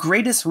 the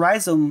greatest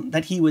rhizome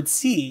that he would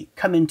see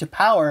come into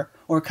power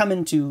or come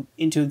into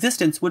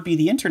existence would be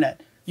the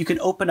internet. You could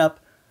open up,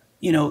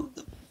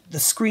 the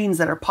screens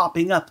that are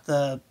popping up.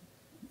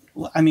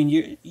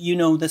 You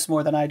know this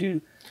more than I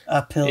do,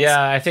 Pills.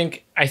 Yeah, I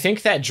think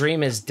that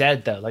dream is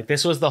dead though. Like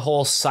this was the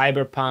whole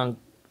cyberpunk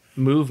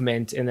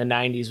movement in the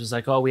 90s, was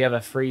like, oh, we have a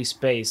free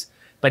space.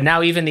 But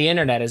now even the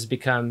internet has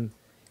become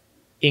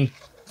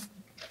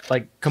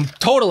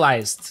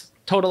totalized,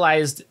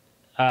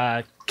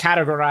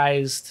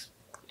 categorized.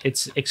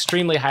 It's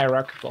extremely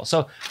hierarchical.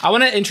 So I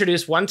want to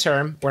introduce one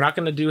term. We're not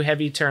going to do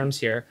heavy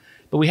terms here,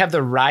 but we have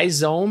the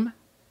rhizome,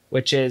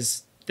 which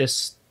is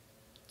this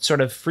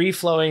sort of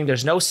free-flowing,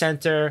 there's no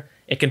center,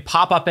 it can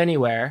pop up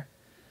anywhere,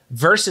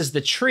 versus the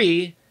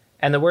tree.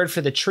 And the word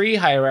for the tree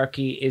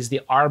hierarchy is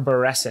the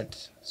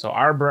arborescent. So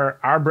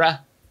arbra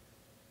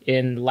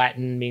in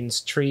Latin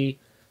means tree.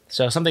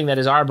 So something that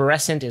is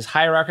arborescent is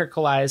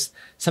hierarchicalized.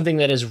 Something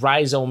that is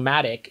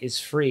rhizomatic is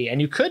free.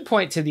 And you could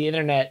point to the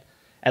internet,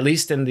 at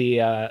least in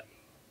the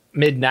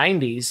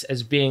mid-90s,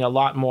 as being a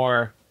lot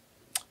more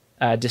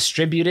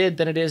distributed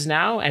than it is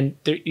now. And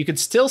you could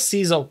still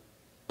seize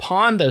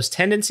upon those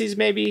tendencies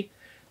maybe,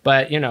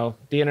 but the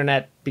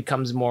internet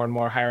becomes more and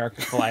more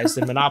hierarchicalized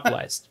and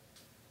monopolized.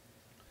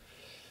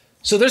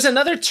 So there's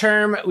another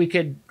term we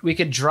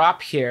could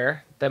drop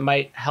here that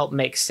might help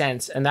make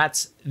sense, and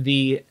that's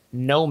the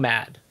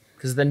nomad.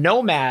 Because the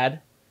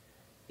nomad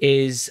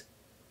is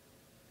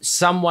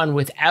someone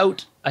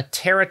without a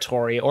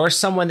territory, or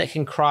someone that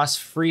can cross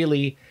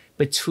freely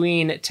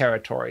between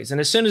territories.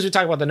 And as soon as we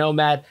talk about the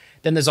nomad,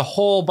 then there's a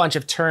whole bunch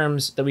of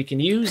terms that we can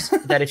use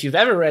that if you've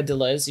ever read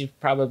Deleuze, you've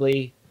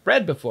probably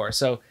read before.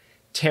 So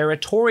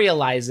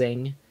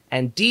territorializing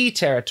and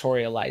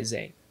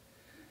deterritorializing.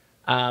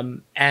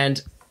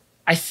 And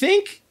I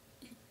think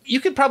you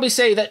could probably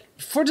say that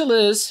for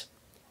Deleuze,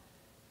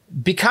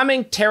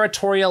 becoming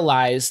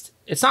territorialized,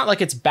 it's not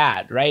like it's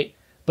bad, right?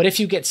 But if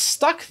you get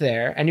stuck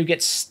there and you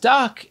get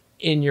stuck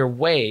in your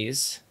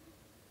ways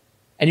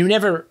and you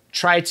never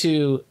try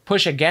to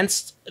push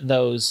against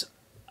those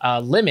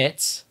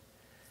limits,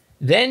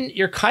 then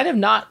you're kind of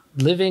not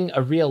living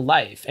a real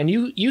life. And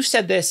you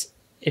said this,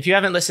 if you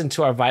haven't listened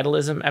to our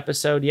vitalism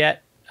episode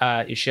yet,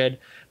 you should.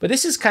 But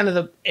this is kind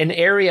of an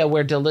area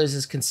where Deleuze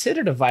is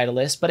considered a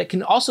vitalist, but it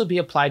can also be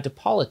applied to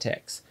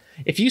politics.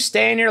 If you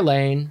stay in your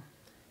lane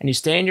and you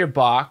stay in your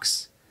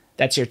box,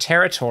 that's your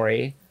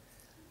territory.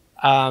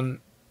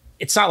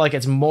 It's not like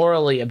it's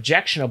morally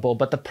objectionable,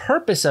 but the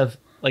purpose of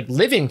like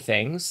living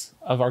things,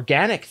 of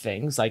organic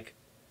things, like,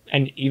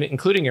 and even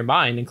including your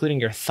mind, including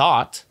your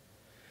thought,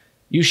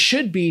 you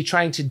should be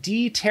trying to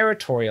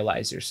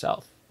deterritorialize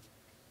yourself.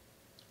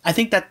 I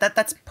think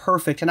that's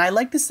perfect. And I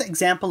like this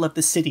example of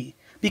the city,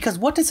 because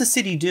what does a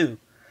city do?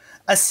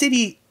 A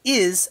city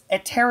is a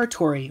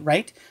territory,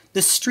 right?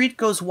 The street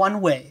goes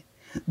one way,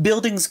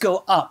 buildings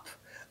go up.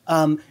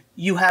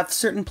 You have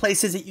certain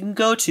places that you can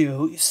go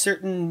to,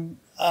 certain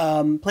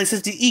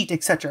places to eat,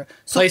 etc.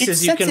 So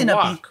places you can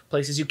walk,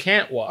 places you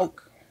can't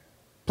walk.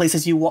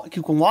 Places you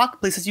can walk,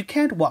 places you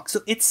can't walk.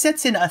 So it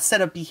sets in a set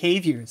of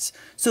behaviors.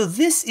 So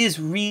this is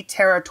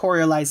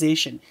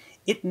re-territorialization.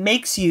 It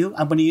makes you,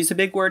 I'm going to use a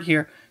big word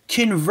here,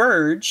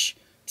 converge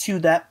to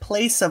that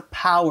place of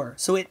power.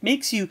 So it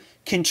makes you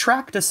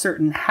contract a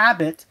certain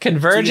habit.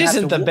 Converge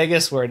isn't the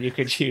biggest word you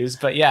could use,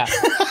 but yeah.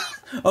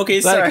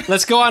 Okay, sorry.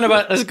 Let's go on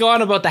about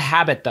the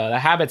habit, though. The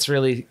habit's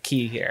really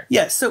key here.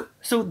 Yeah, so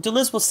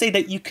Deleuze will say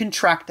that you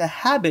contract a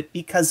habit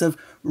because of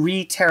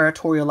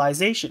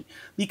re-territorialization,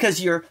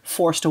 because you're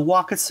forced to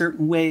walk a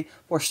certain way,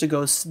 forced to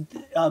go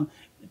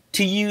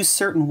to use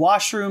certain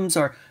washrooms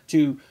or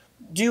to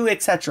do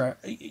etc.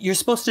 You're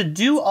supposed to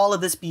do all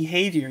of this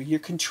behavior. You're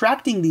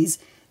contracting these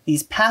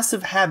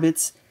passive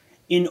habits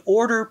in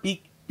order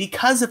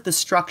because of the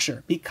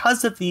structure,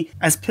 because of the,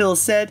 as Pill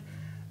said,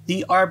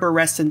 the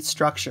arborescent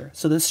structure,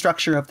 so the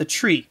structure of the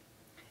tree.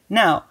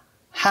 Now,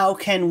 how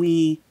can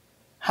we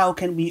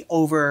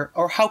overcode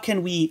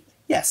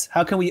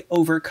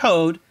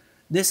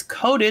this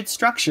coded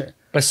structure?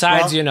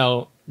 Besides,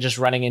 just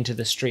running into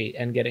the street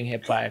and getting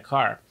hit by a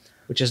car,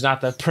 which is not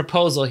the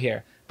proposal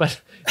here. But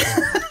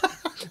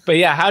but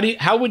yeah,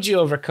 how would you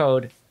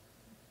overcode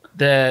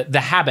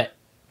the habit?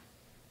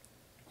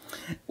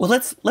 Well,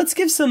 let's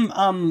give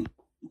some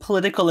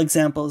political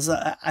examples.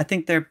 I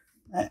think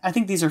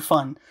these are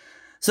fun.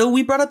 So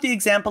we brought up the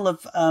example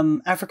of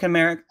African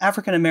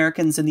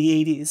Americans in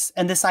the 80s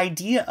and this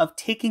idea of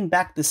taking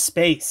back the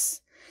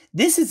space.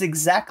 This is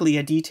exactly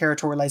a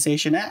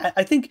deterritorialization.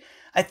 I think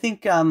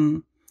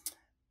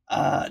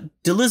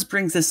Deleuze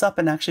brings this up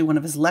in actually one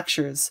of his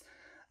lectures.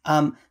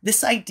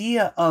 This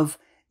idea of,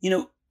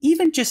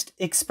 even just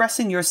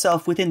expressing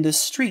yourself within the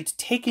street,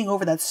 taking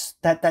over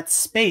that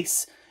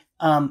space,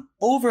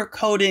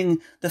 overcoding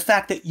the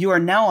fact that you are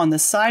now on the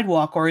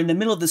sidewalk or in the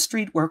middle of the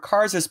street where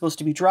cars are supposed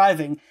to be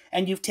driving,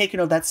 and you've taken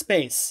over that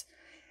space,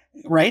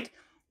 right?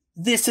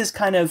 This is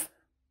kind of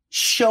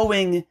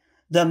showing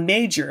the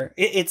major.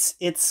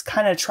 It's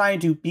kind of trying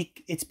to be,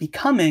 it's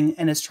becoming,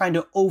 and it's trying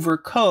to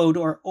overcode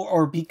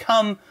or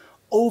become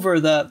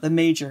over the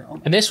major.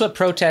 And this is what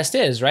protest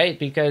is, right?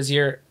 Because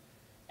you're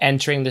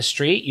entering the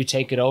street, you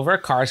take it over,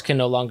 cars can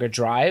no longer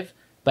drive.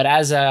 But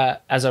as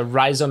a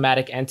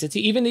rhizomatic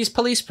entity, even these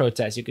police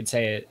protests, you could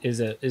say is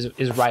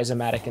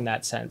rhizomatic in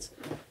that sense.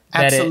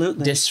 Absolutely.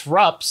 That it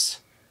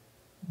disrupts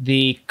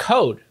the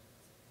code.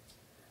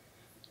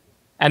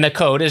 And the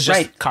code is just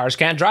right. Cars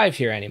can't drive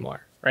here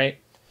anymore, right?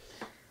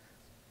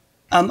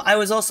 I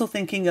was also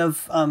thinking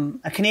of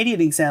a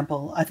Canadian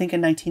example. I think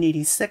in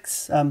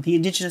 1986, the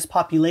indigenous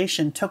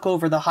population took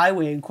over the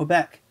highway in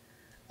Quebec,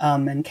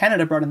 and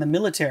Canada brought in the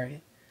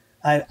military,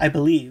 I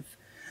believe.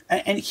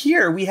 And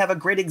here we have a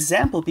great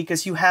example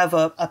because you have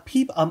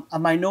a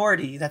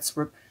minority that's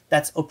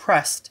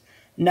oppressed.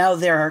 Now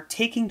they're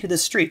taking to the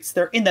streets.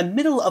 They're in the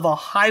middle of a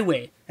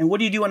highway. And what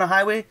do you do on a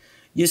highway?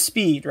 You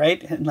speed,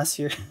 right? Unless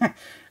you're...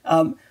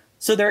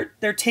 So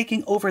they're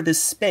taking over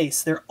this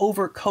space. They're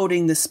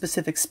overcoding this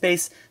specific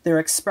space. They're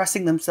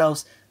expressing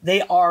themselves.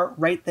 They are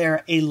right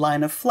there a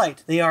line of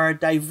flight. They are a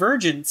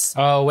divergence.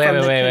 Oh,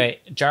 wait.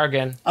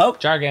 Jargon. Oh.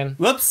 Jargon.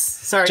 Whoops.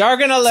 Sorry.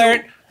 Jargon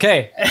alert.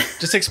 Okay.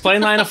 Just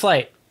explain line of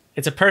flight.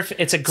 It's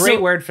a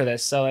great word for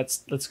this. So let's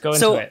go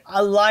into it. So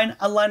a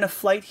line of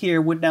flight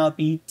here would now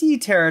be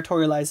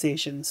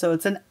deterritorialization. So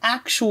it's an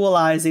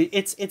actualizing.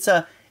 It's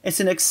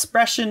an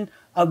expression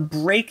of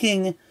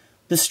breaking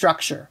the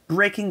structure,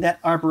 breaking that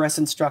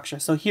arborescent structure.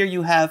 So here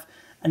you have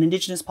an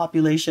indigenous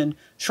population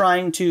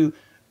trying to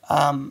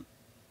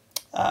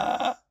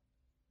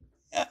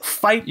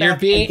fight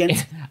back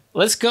against.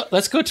 Let's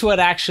go to what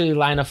actually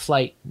line of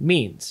flight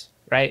means,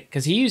 right?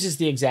 Because he uses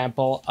the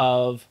example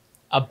of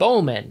a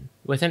bowman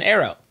with an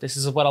arrow. This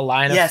is what a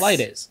line of flight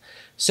is.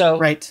 So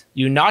right.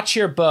 You notch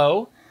your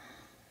bow,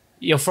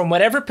 from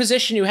whatever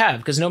position you have,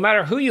 because no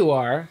matter who you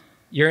are,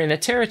 you're in a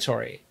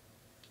territory.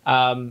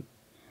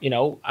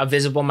 a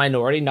visible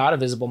minority, not a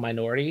visible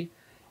minority.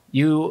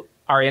 You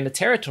are in a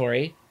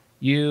territory,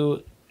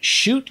 you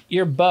shoot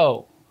your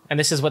bow. And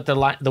this is what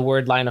the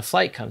word line of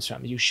flight comes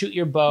from. You shoot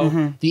your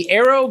bow, the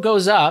arrow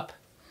goes up,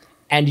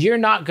 and you're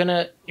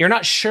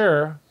not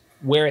sure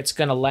where it's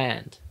gonna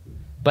land.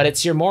 But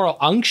it's your moral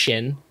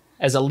unction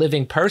as a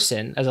living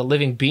person, as a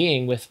living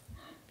being with,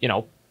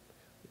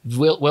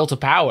 will to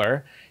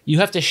power. You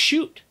have to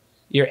shoot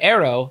your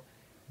arrow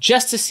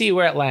just to see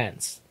where it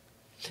lands.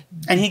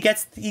 And he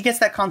gets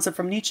that concept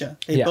from Nietzsche.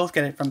 They both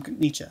get it from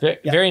Nietzsche.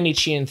 Very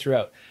Nietzschean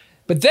throughout.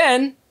 But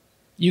then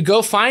you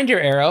go find your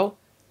arrow.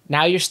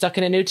 Now you're stuck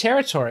in a new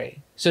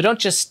territory. So don't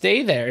just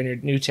stay there in your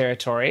new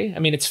territory. I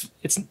mean,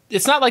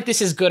 it's not like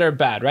this is good or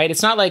bad, right?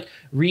 It's not like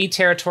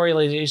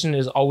re-territorialization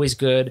is always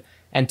good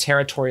and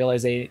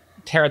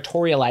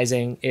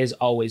territorializing is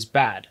always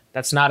bad.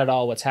 That's not at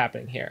all what's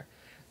happening here.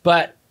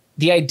 But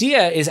the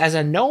idea is, as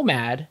a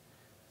nomad,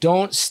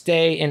 don't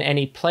stay in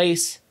any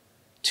place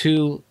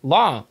too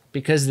long,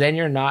 because then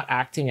you're not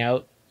acting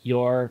out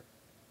your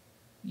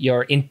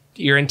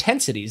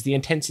intensities, the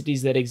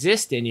intensities that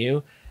exist in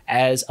you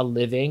as a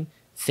living,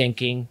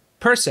 thinking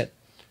person.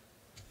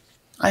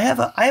 I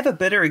have a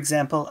better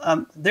example.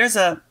 There's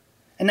a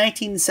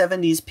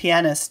 1970s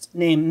pianist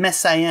named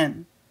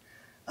Messiaen.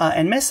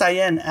 And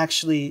Messiaen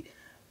actually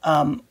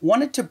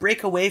wanted to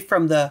break away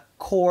from the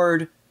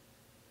chord,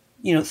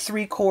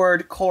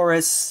 3-chord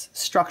chorus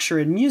structure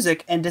in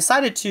music, and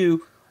decided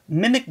to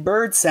mimic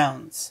bird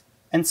sounds.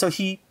 And so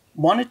he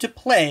wanted to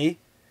play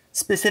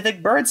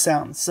specific bird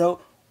sounds. So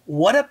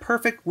what a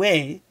perfect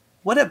way,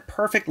 what a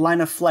perfect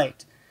line of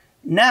flight.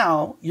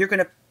 Now you're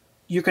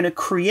gonna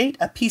create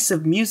a piece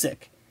of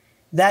music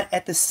that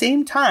at the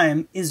same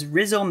time is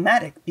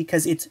rhizomatic,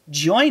 because it's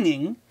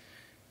joining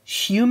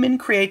human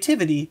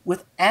creativity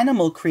with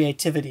animal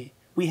creativity.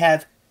 We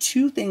have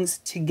two things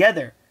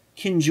together,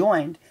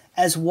 conjoined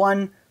as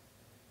one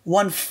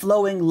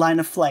flowing line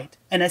of flight.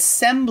 An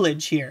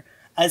assemblage here,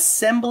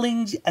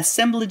 assembling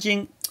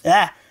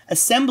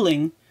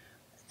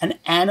an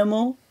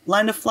animal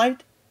line of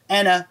flight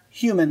and a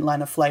human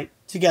line of flight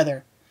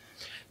together.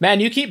 Man,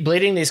 you keep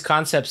bleeding these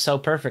concepts so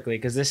perfectly,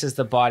 because this is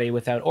the body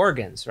without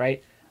organs,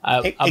 right?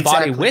 A Exactly.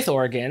 body with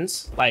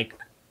organs, like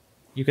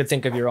you could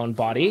think of your own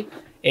body.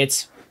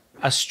 It's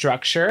a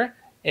structure.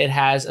 It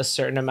has a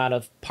certain amount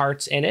of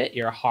parts in it: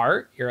 your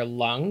heart, your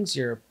lungs,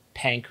 your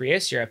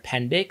pancreas, your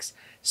appendix.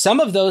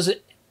 Some of those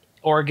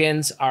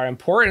organs are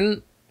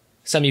important.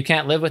 Some you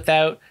can't live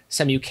without,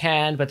 some you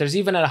can, but there's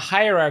even a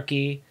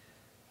hierarchy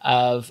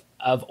of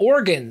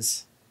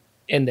organs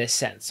in this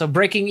sense. So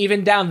breaking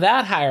even down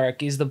that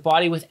hierarchy is the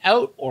body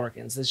without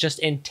organs. It's just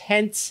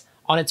intense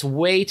on its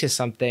way to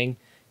something,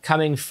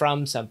 coming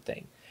from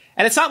something.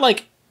 And it's not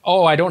like,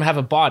 oh, I don't have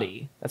a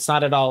body. That's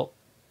not at all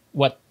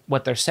what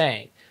they're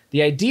saying.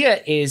 The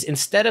idea is,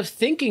 instead of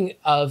thinking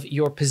of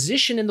your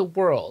position in the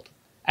world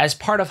as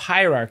part of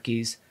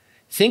hierarchies,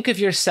 think of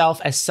yourself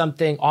as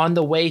something on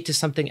the way to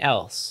something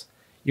else.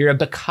 You're a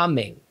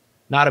becoming,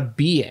 not a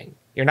being.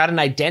 You're not an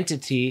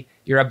identity.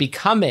 You're a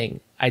becoming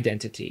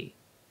identity.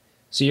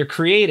 So you're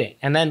creating,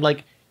 and then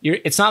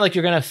it's not like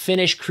you're going to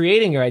finish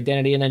creating your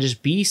identity and then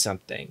just be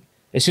something.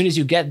 As soon as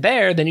you get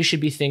there, then you should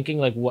be thinking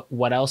like,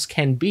 what else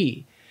can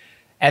be?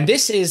 And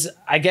this is,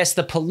 I guess,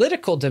 the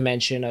political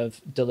dimension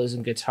of Deleuze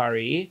and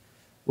Guattari,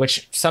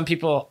 which some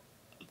people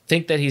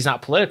think that he's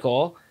not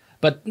political,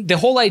 but the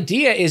whole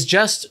idea is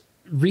just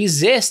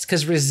resist,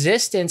 because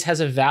resistance has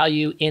a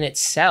value in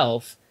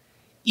itself,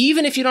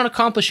 even if you don't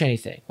accomplish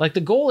anything. Like,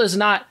 the goal is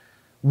not,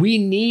 we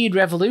need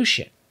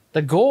revolution.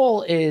 The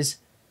goal is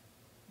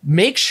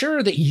make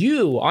sure that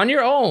you on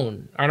your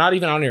own, or not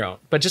even on your own,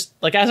 but just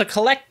like as a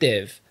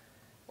collective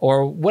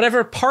or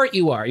whatever part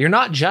you are, you're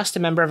not just a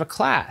member of a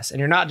class and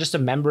you're not just a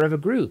member of a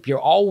group. You're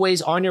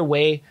always on your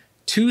way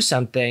to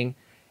something.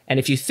 And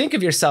if you think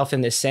of yourself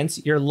in this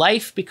sense, your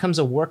life becomes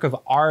a work of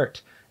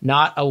art,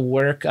 not a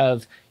work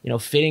of,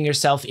 fitting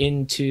yourself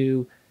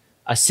into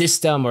a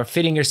system or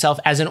fitting yourself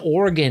as an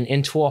organ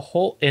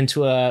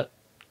into a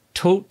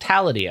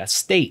totality, a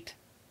state.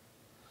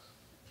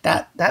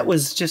 That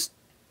was just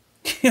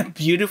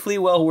beautifully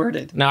well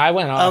worded. No, I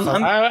went off.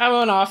 I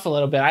went off a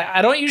little bit.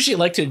 I don't usually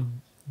like to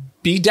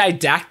be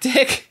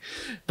didactic,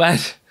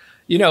 but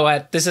you know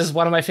what? This is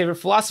one of my favorite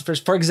philosophers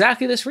for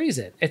exactly this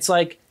reason. It's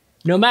like,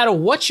 no matter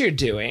what you're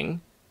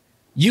doing,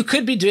 you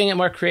could be doing it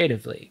more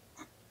creatively.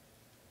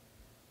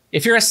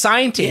 If you're a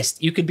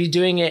scientist, you could be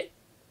doing it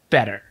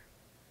better.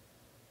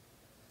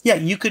 Yeah,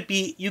 you could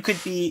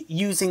be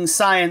using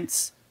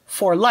science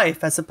for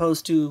life as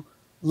opposed to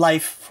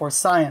life for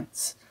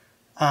science,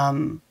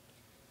 in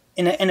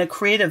a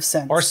creative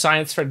sense. Or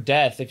science for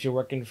death if you're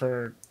working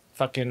for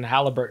fucking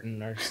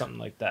Halliburton or something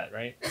like that,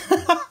 right?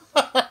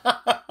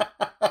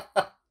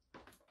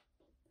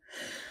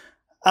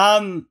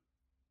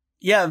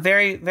 Yeah,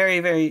 very, very,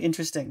 very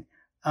interesting.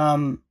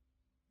 So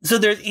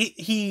there's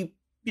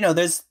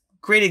there's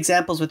great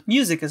examples with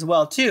music as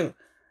well too.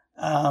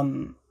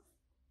 The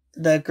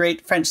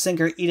great French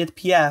singer Edith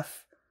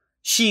Piaf,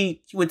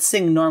 she would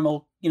sing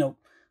normal,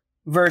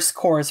 verse,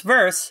 chorus,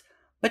 verse,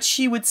 but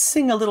she would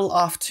sing a little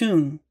off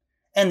tune,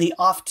 and the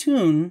off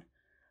tune,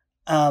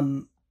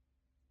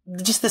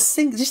 just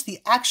the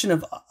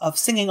action of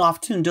singing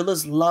off tune.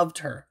 Deleuze loved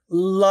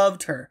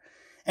her,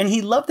 and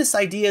he loved this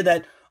idea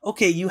that,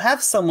 okay, you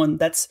have someone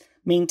that's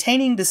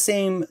maintaining the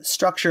same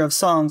structure of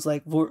songs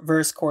like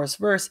verse, chorus,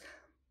 verse,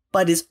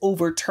 but is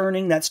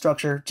overturning that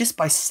structure just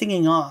by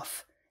singing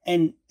off,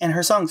 and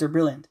her songs are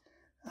brilliant.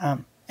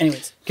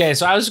 Anyways. Okay,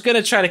 so I was going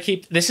to try to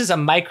keep... This is a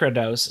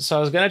microdose, so I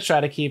was going to try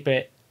to keep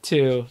it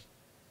to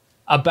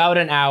about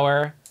an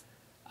hour.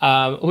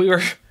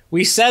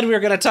 We said we were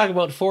going to talk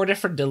about 4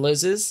 different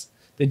Deleuzes.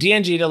 The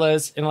DNG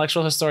Deleuze,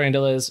 intellectual historian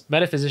Deleuze,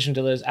 metaphysician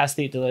Deleuze,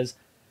 aesthete Deleuze.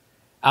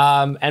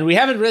 And we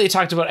haven't really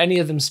talked about any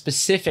of them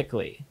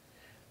specifically.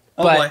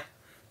 Oh boy.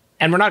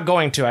 And we're not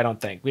going to, I don't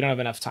think. We don't have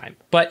enough time.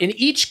 But in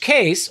each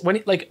case,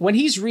 when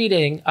he's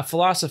reading a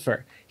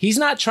philosopher, he's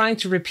not trying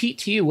to repeat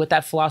to you what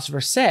that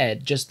philosopher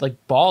said, just like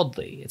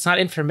baldly. It's not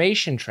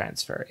information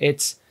transfer.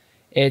 It's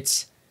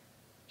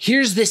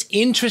here's this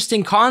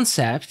interesting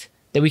concept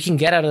that we can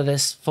get out of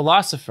this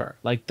philosopher,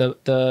 like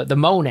the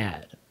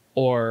monad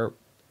or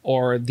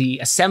the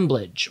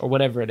assemblage or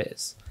whatever it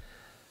is.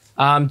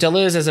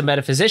 Deleuze as a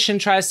metaphysician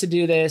tries to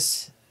do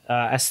this.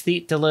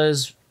 Aesthete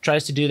Deleuze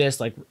tries to do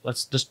this, like,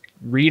 let's just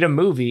read a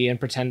movie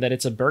and pretend that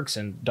it's a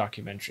Bergson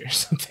documentary or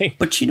something.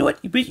 But you know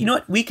what?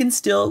 We can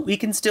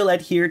still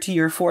adhere to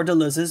your 4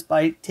 Deleuzes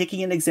by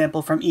taking an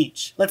example from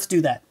each. Let's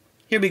do that.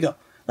 Here we go.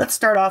 Let's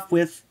start off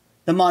with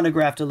the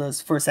monograph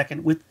Deleuze for a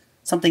second, with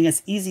something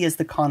as easy as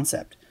the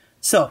concept.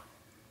 So,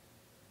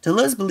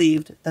 Deleuze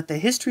believed that the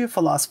history of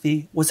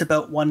philosophy was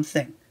about one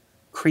thing: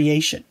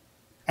 creation.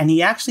 And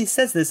he actually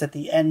says this at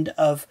the end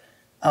of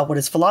What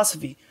is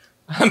Philosophy?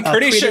 I'm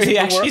pretty sure he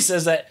actually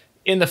says that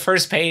in the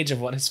first page of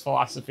What is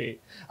Philosophy.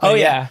 Oh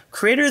yeah.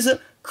 Creators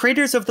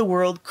of the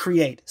world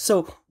create.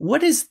 So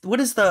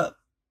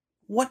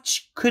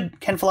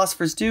can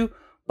philosophers do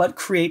but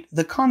create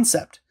the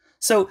concept?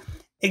 So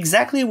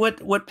exactly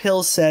what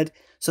Pill said.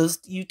 So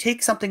you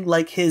take something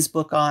like his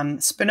book on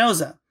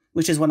Spinoza,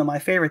 which is one of my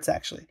favorites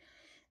actually.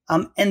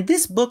 And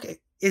this book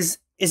is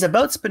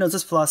about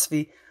Spinoza's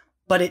philosophy,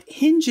 but it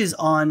hinges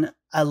on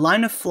a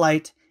line of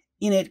flight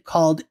in it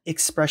called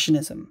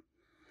expressionism.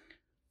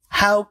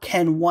 How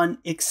can one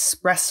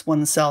express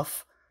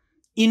oneself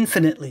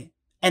infinitely?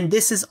 And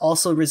this is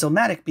also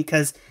rhizomatic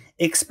because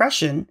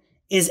expression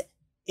is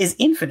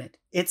infinite.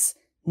 It's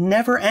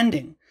never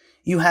ending.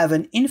 You have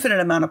an infinite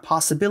amount of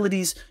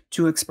possibilities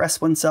to express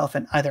oneself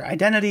in either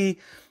identity,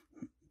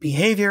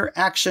 behavior,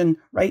 action,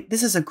 right?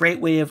 This is a great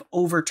way of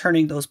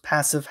overturning those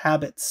passive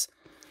habits.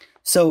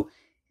 So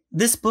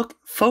this book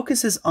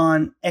focuses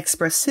on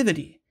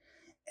expressivity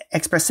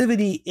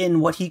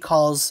in what he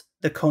calls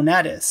the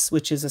conatus,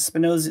 which is a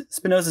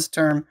Spinoza's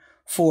term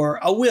for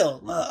a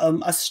will,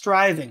 a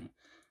striving.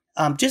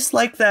 Just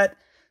like that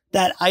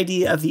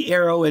idea of the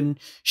arrow and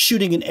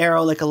shooting an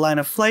arrow like a line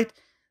of flight,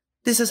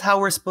 this is how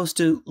we're supposed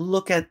to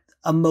look at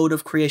a mode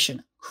of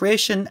creation.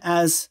 Creation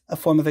as a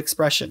form of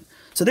expression.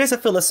 So there's a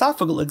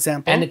philosophical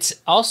example. And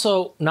it's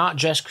also not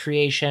just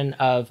creation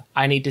of,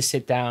 I need to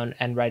sit down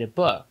and write a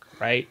book,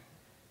 right?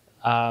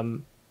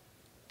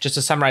 Just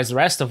to summarize the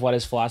rest of What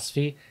is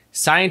Philosophy,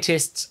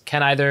 scientists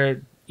can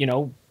either,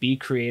 be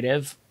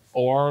creative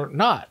or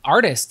not.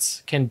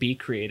 Artists can be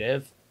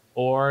creative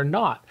or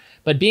not.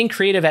 But being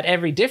creative at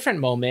every different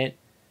moment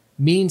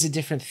means a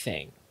different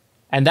thing.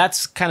 And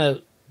that's kind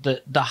of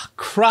the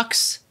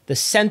crux, the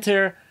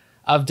center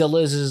of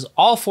Deleuze's,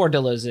 all 4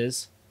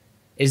 Deleuzes,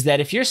 is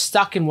that if you're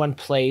stuck in one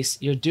place,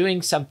 you're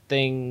doing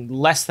something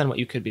less than what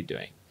you could be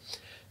doing.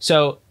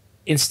 So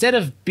instead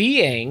of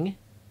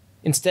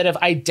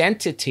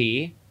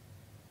identity,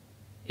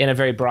 in a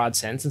very broad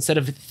sense, instead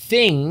of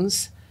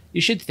things, you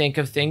should think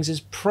of things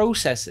as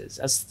processes,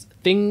 as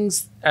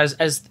things,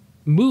 as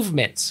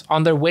movements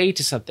on their way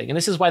to something. And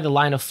this is why the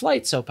line of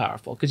flight's so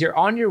powerful, because you're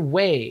on your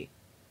way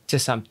to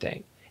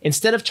something.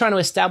 Instead of trying to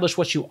establish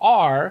what you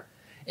are,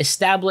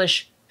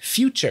 establish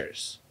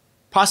futures,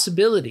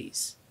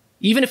 possibilities,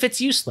 even if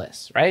it's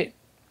useless, right?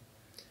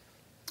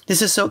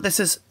 This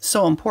is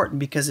so important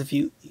because if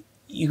you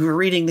were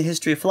reading the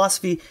history of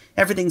philosophy,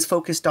 everything's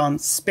focused on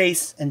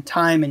space and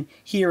time and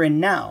here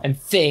and now. And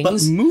things,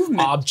 but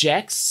movement,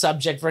 objects,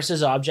 subject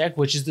versus object,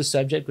 which is the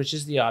subject, which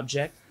is the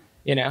object,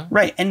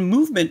 Right, and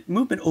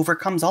movement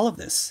overcomes all of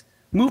this.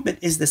 Movement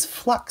is this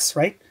flux,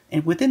 right?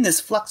 And within this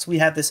flux, we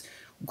have this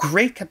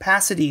great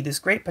capacity, this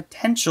great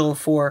potential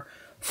for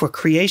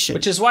creation.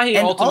 Which is why he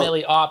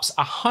ultimately opts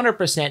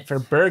 100% for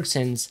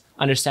Bergson's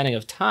understanding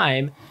of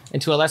time,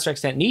 and to a lesser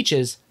extent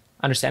Nietzsche's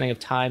understanding of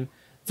time,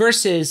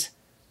 versus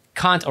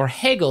Kant or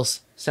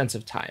Hegel's sense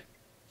of time,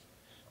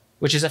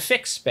 which is a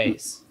fixed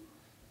space.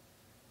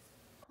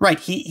 Right.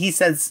 He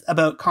says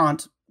about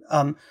Kant,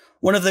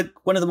 one of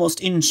the most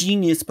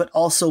ingenious but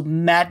also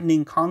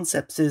maddening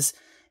concepts is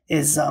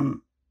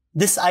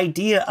this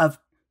idea of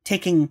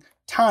taking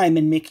time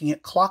and making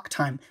it clock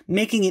time,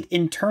 making it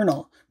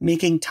internal,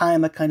 making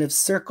time a kind of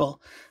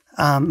circle.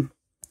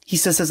 He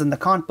says this in the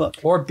Kant book.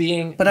 Or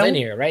being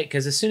linear, right?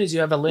 Because as soon as you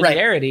have a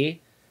linearity,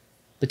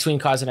 between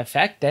cause and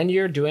effect, then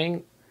you're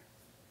doing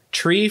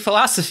tree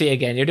philosophy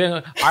again. You're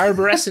doing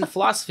arborescent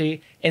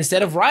philosophy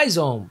instead of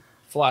rhizome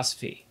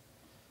philosophy.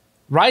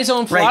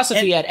 Rhizome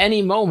philosophy at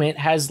any moment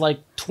has like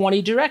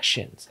 20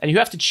 directions, and you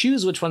have to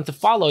choose which one to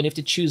follow, and you have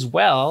to choose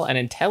well and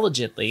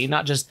intelligently,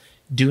 not just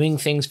doing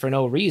things for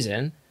no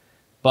reason,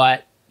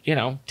 but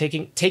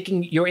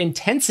taking your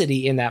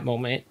intensity in that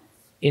moment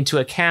into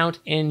account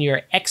in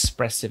your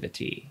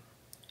expressivity.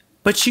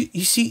 But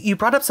you see, you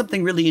brought up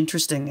something really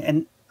interesting,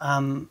 and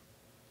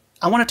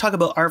I want to talk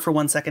about art for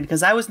 1 second,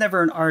 because I was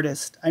never an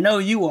artist. I know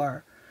you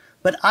are,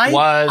 but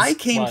I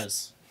became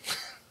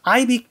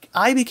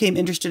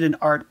interested in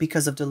art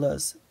because of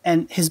Deleuze,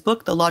 and his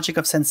book, The Logic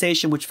of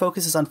Sensation, which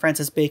focuses on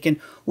Francis Bacon,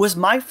 was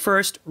my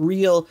first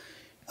real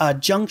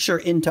juncture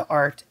into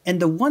art. And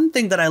the one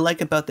thing that I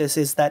like about this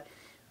is that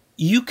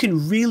you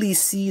can really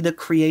see the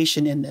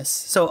creation in this.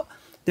 So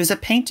there's a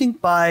painting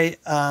by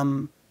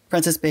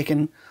Francis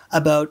Bacon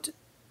about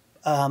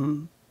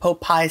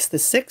Pope Pius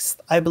VI,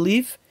 I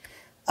believe,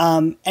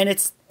 and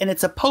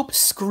it's a pope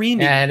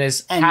screaming, and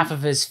half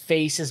of his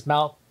face is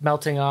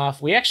melting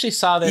off. We actually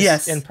saw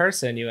this in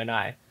person, you and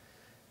I.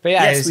 But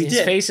yeah,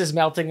 his face is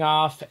melting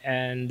off,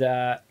 and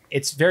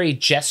it's very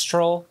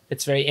gestural.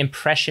 It's very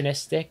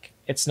impressionistic.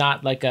 It's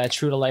not like a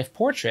true-to-life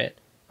portrait,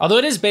 although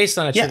it is based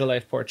on a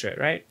true-to-life portrait,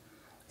 right?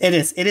 It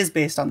is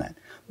based on that.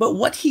 But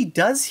what he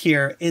does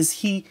here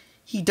is he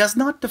does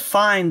not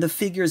define the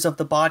figures of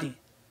the body.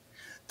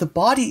 The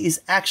body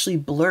is actually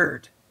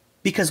blurred.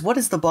 Because what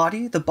is the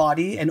body? The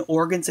body and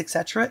organs,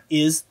 etc.,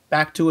 is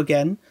back to,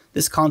 again,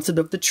 this concept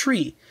of the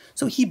tree.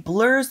 So he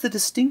blurs the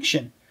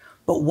distinction.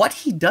 But what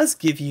he does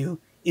give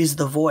you is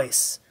the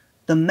voice.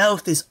 The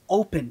mouth is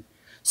open.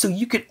 So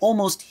you could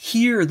almost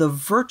hear the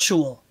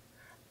virtual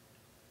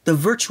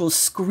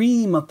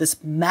scream of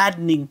this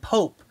maddening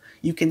pope.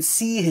 You can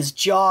see his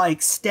jaw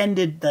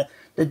extended,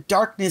 the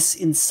darkness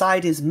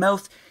inside his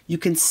mouth. You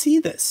can see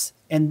this.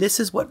 And this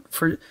is what,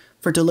 for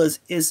Deleuze,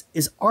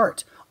 is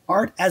art.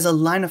 Art as a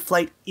line of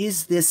flight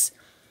is this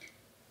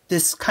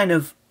kind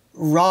of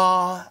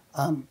raw,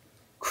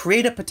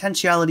 creative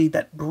potentiality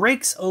that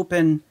breaks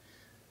open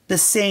the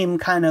same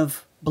kind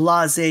of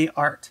blasé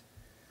art.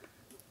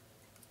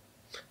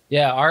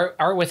 Yeah,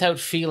 art without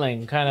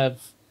feeling, kind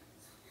of,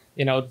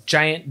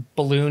 giant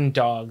balloon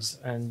dogs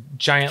and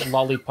giant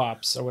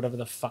lollipops or whatever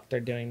the fuck they're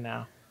doing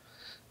now.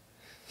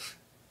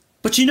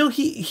 But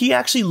he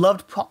actually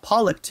loved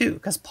Pollock too,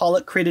 because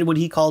Pollock created what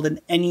he called an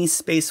any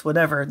space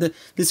whatever,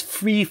 this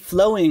free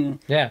flowing.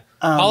 Yeah,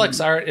 Pollock's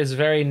art is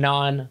very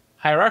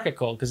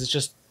non-hierarchical because it's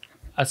just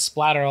a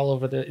splatter all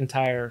over the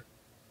entire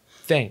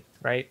thing,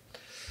 right?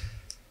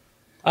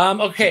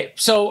 Okay,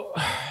 so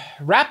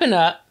wrapping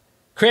up,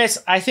 Chris,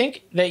 I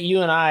think that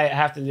you and I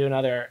have to do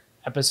another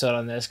episode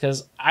on this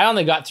because I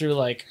only got through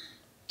like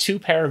 2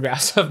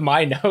 paragraphs of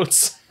my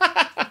notes.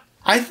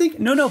 I think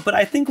but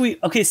I think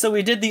so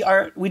we did the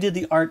art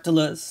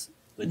Deleuze,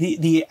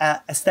 the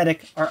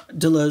aesthetic art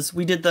Deleuze,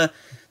 we did the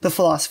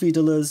philosophy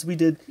Deleuze, we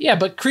did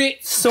but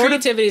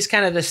creativity is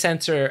kind of the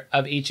center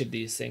of each of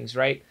these things,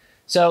 right?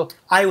 So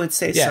I would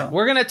say so.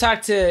 We're gonna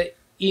talk to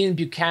Ian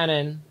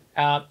Buchanan.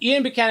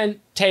 Ian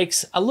Buchanan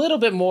takes a little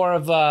bit more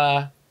of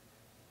a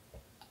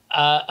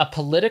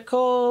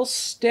political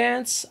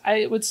stance,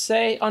 I would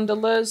say, on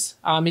Deleuze.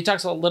 He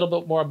talks a little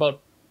bit more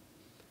about,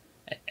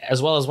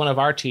 as well as one of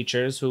our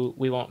teachers, who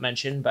we won't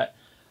mention, but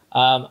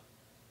a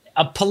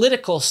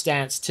political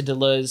stance to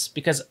Deleuze,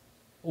 because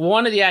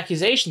one of the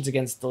accusations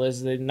against Deleuze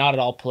is that he's not at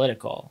all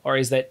political, or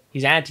is that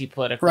he's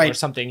anti-political or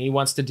something. He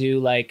wants to do,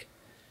 like,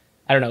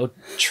 I don't know,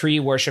 tree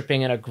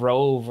worshipping in a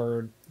grove,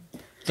 or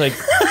like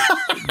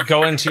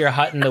go into your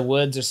hut in the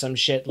woods or some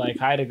shit like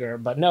Heidegger.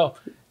 But no,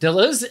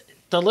 Deleuze,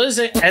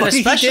 and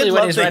especially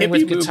when he's writing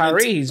with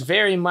Guattari, he's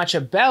very much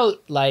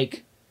about,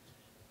 like,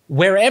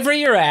 wherever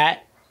you're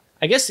at.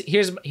 I guess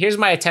here's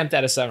my attempt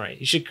at a summary.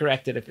 You should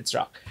correct it if it's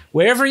wrong.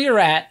 Wherever you're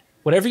at,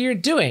 whatever you're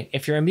doing,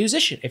 if you're a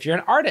musician, if you're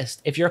an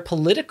artist, if you're a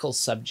political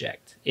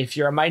subject, if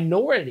you're a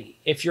minority,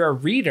 if you're a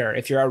reader,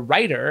 if you're a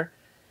writer,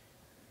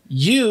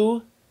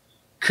 you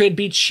could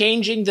be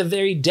changing the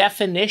very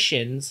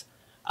definitions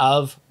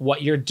of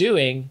what you're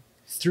doing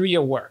through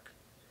your work.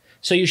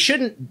 So you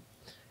shouldn't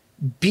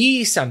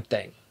be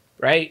something,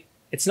 right?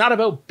 It's not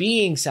about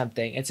being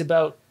something. It's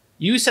about,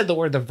 you said the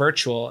word the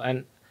virtual,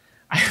 and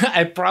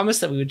I promised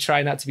that we would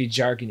try not to be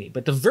jargony,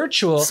 but the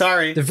virtual is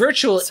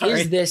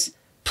this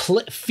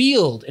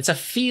field. It's a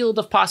field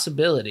of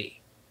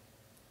possibility.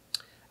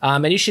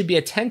 And you should be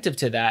attentive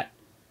to that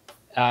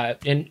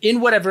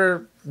in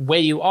whatever way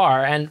you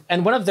are. And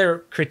one of their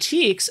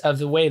critiques of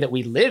the way that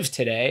we live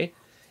today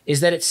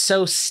is that it's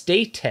so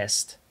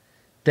statist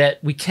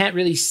that we can't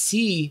really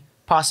see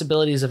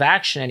possibilities of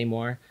action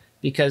anymore,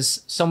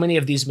 because so many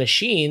of these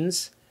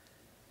machines,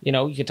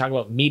 you can talk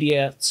about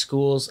media,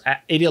 schools,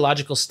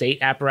 ideological state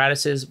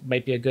apparatuses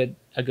might be a good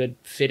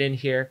fit in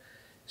here.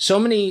 So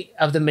many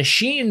of the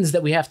machines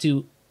that we have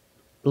to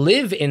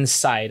live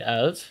inside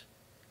of,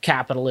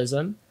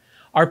 capitalism,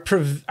 are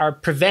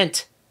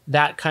prevent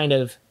that kind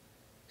of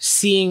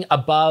seeing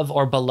above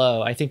or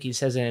below. I think he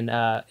says in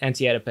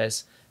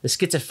Anti-Oedipus, the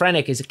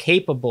schizophrenic is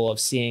capable of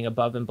seeing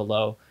above and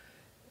below.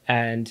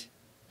 And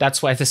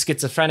that's why the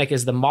schizophrenic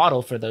is the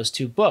model for those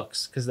two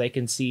books, because they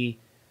can see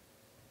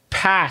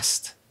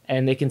past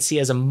and they can see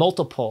as a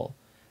multiple,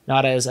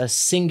 not as a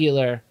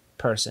singular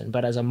person,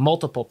 but as a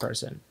multiple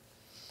person.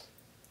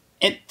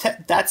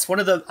 That's one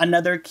of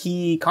another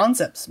key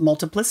concepts,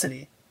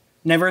 multiplicity.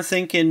 Never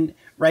think in,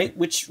 right,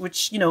 which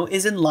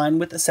is in line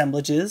with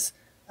assemblages.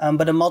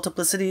 But a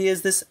multiplicity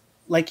is this,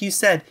 like you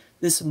said,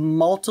 this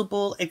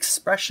multiple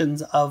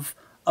expressions of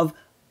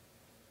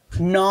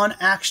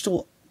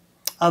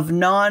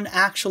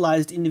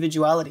non-actualized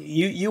individuality.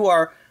 You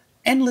are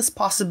endless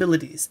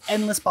possibilities.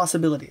 And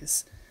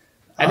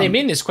they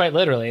mean this quite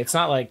literally. It's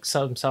not like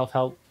some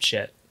self-help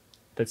shit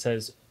that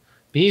says,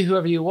 be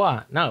whoever you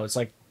want. No, it's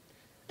like,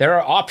 there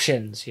are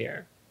options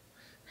here.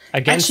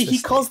 Actually, he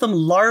calls them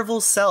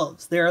larval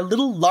selves. There are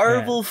little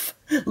larval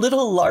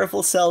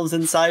selves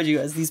inside you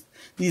as these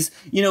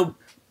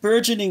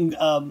burgeoning,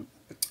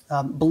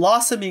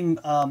 blossoming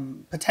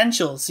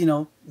potentials,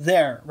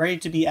 there, ready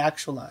to be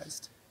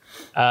actualized.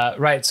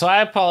 Right. So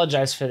I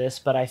apologize for this,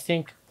 but I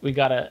think we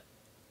got to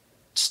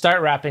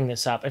start wrapping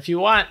this up. If you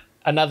want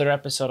another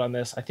episode on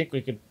this, I think we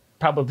could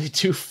probably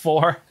do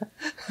 4.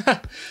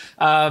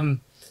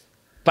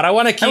 But I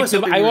want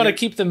to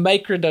keep the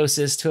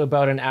microdoses to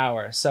about an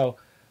hour. So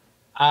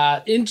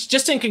in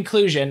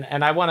conclusion,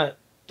 and I want to,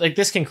 like,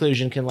 this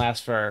conclusion can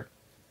last for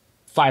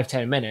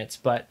 5-10 minutes,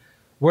 but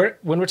when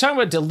we're talking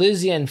about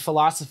Deleuzean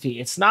philosophy,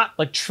 it's not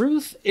like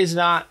truth is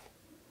not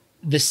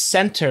the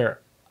center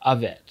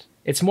of it.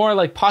 It's more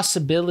like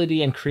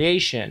possibility and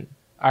creation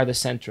are the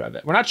center of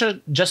it. We're not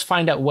just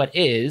find out what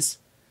is,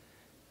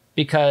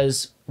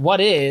 because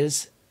what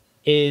is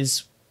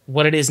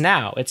what it is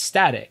now. It's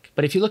static.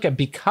 But if you look at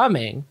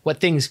becoming, what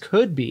things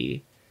could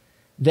be,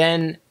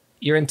 then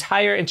your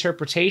entire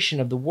interpretation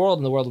of the world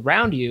and the world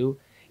around you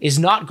is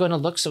not going to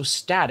look so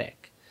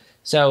static.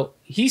 So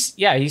he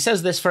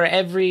says this for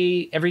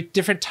every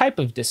different type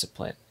of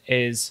discipline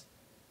is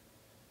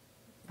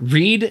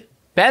read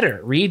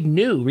better, read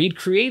new, read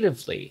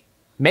creatively,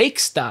 make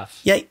stuff.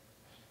 Yeah.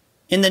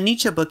 In the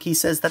Nietzsche book, he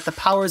says that the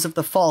powers of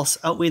the false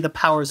outweigh the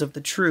powers of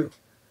the true.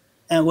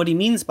 And what he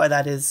means by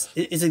that is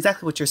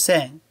exactly what you're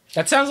saying.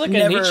 That sounds like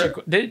a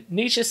Nietzsche.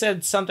 Nietzsche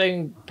said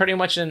something pretty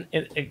much in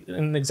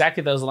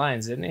exactly those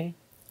lines, didn't he?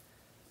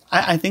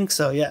 I think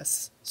so,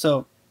 yes.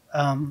 So,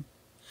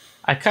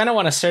 I kind of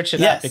want to search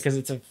it up because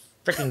it's a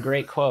freaking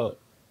great quote.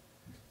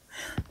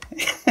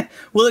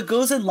 Well, it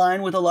goes in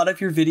line with a lot of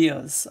your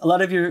videos. A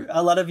lot of your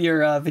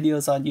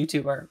videos on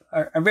YouTube are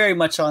very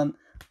much on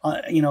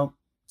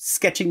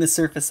sketching the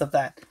surface of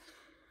that.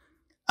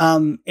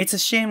 It's a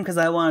shame because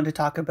I wanted to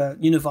talk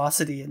about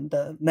univocity and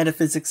the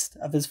metaphysics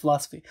of his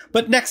philosophy.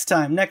 But next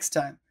time.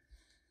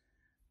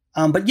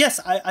 But yes,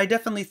 I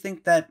definitely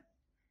think that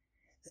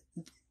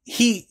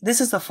this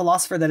is a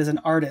philosopher that is an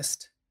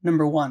artist,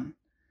 number one,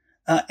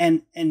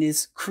 and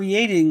is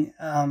creating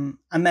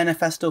a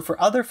manifesto for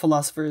other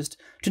philosophers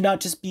to not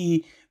just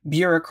be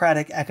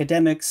bureaucratic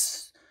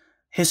academics,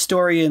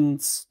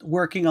 historians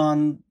working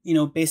on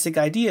basic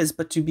ideas,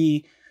 but to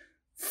be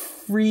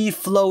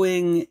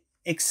free-flowing,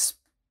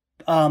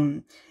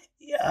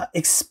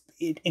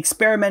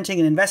 experimenting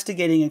and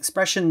investigating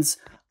expressions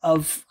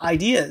of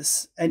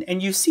ideas.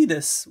 And you see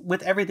this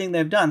with everything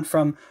they've done,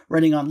 from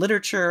writing on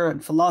literature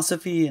and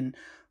philosophy and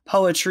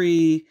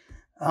poetry,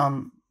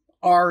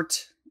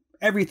 art,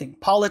 everything,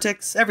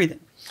 politics, everything.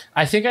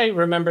 I think I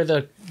remember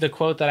the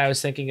quote that I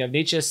was thinking of.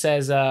 Nietzsche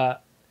says, the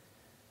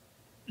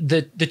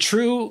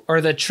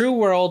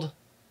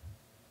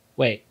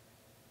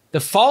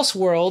false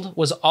world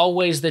was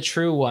always the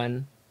true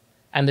one,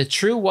 and the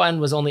true one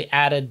was only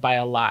added by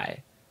a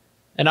lie.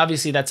 And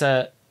obviously that's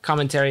a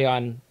commentary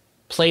on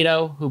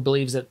Plato, who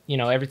believes that,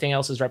 everything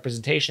else is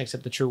representation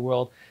except the true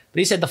world. But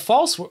he said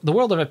the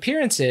world of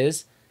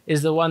appearances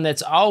is the one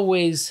that's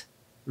always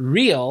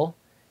real,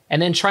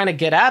 and then trying to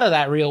get out of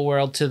that real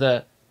world to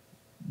the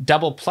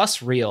double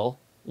plus real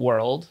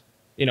world,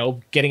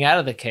 getting out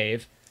of the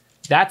cave,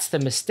 that's the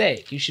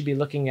mistake. You should be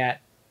looking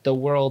at the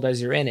world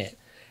as you're in it.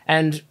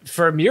 And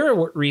for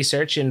your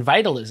research in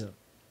vitalism,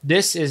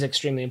 this is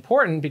extremely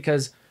important,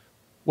 because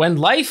when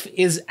life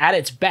is at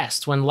its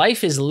best, when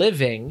life is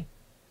living,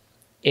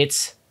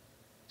 it's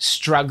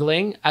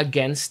struggling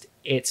against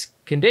its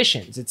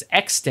conditions, its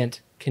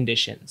extant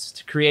conditions,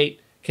 to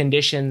create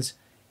conditions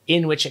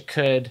in which it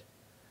could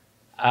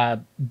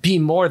be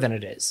more than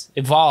it is,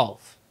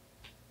 evolve.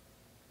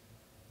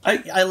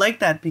 I like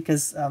that,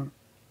 because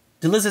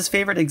Deleuze's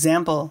favorite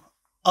example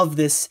of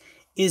this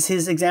is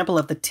his example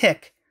of the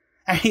tick.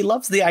 And he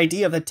loves the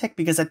idea of the tick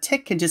because a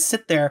tick can just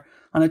sit there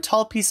on a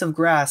tall piece of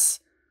grass,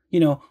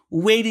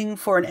 waiting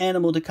for an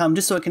animal to come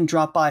just so it can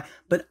drop by.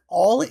 But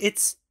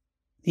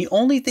the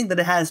only thing that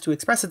it has to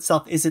express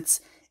itself is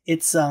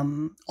its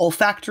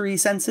olfactory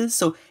senses.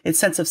 So its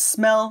sense of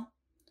smell,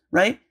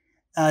 right?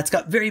 It's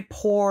got very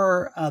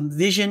poor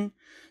vision.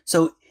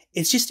 So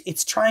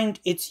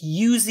it's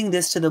using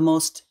this to the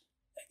most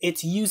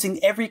it's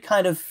using every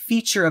kind of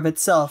feature of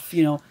itself,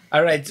 you know.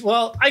 All right.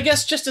 Well, I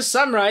guess just to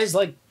summarize,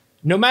 like,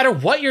 no matter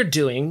what you're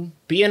doing,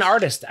 be an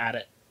artist at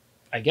it,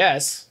 I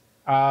guess.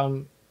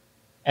 And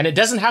it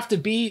doesn't have to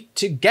be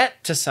to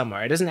get to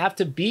somewhere. It doesn't have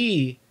to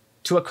be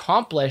to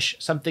accomplish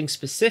something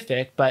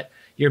specific, but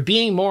you're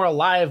being more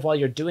alive while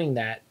you're doing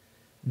that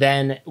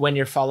than when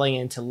you're falling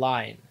into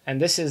line.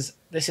 And this is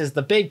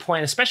the big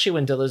point, especially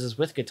when Deleuze is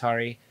with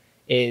Guattari,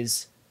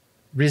 is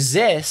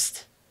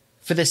resist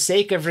for the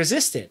sake of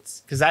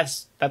resistance, because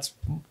that's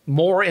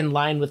more in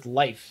line with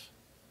life.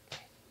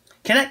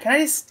 Can I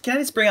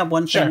just bring up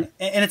one thing? Sure.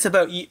 And it's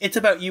about you. It's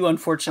about you,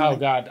 unfortunately. Oh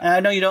God! And I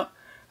know you don't.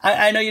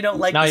 I know you don't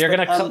like. No,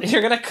 this,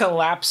 you're gonna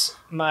collapse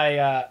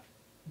my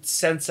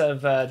sense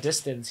of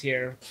distance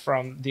here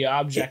from the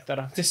object that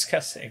I'm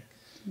discussing.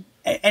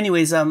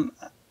 Anyways,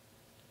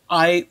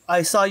 I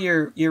saw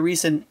your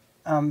recent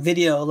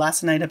video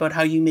last night about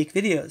how you make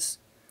videos,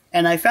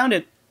 and I found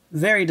it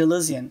very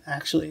Deleuzian,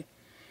 actually,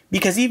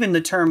 because even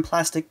the term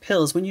plastic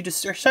pills, when you just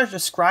start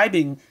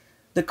describing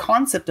the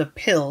concept of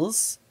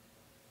pills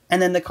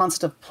and then the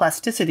concept of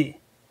plasticity,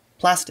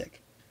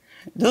 plastic,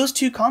 those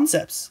two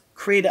concepts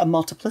create a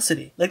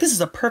multiplicity. Like, this is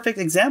a perfect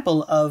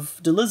example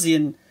of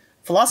Deleuzian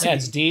philosophy. Yeah,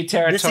 it's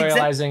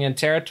deterritorializing and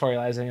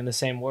territorializing in the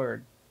same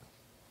word.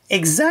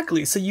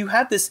 Exactly. So you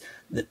have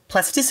the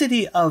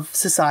plasticity of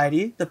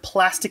society, the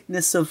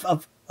plasticness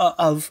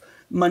of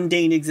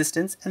mundane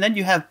existence, and then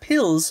you have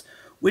pills,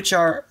 which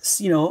are,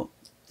 you know,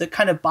 the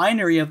kind of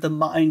binary of the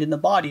mind and the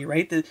body,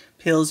 right? The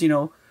pills, you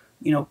know,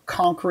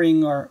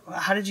 conquering, or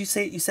how did you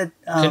say it? You said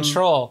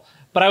control.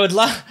 But I would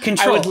love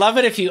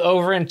it if you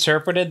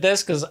overinterpreted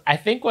this, because I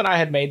think when I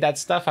had made that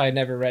stuff, I had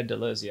never read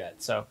Deleuze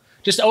yet. So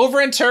just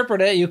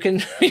overinterpret it. You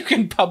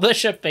can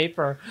publish a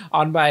paper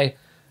on my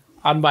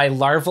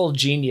larval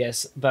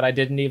genius that I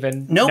didn't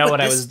even know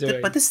what I was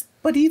doing.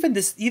 But even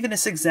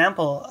this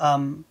example,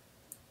 and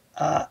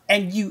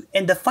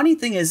the funny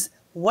thing is,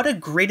 what a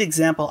great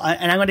example.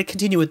 And I'm going to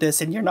continue with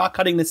this, and you're not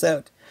cutting this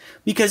out,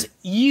 because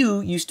you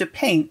used to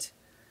paint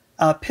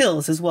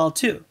pills as well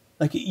too.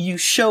 Like, you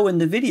show in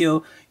the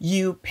video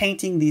you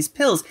painting these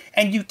pills,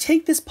 and you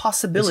take this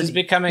possibility. This is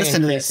becoming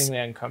increasingly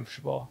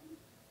uncomfortable.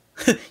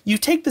 You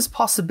take this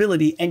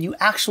possibility and you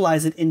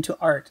actualize it into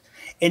art,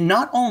 and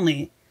not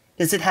only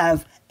does it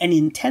have an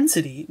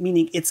intensity,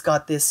 meaning it's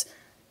got this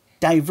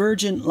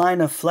divergent line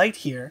of flight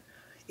here,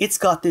 it's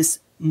got this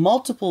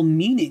multiple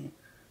meaning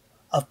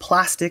of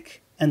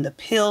plastic and the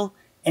pill,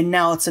 and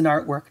now it's an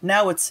artwork.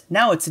 Now it's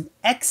an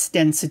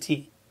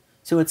extensity.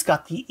 So it's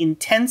got the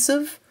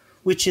intensive,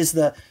 which is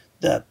the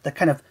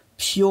kind of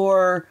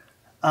pure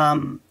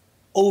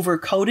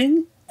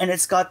overcoating, and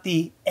it's got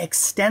the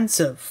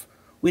extensive,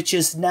 which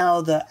is now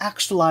the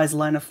actualized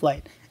line of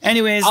flight.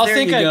 Anyways,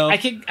 there you go. I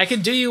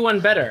could do you one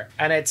better,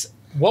 and it's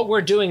what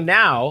we're doing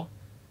now,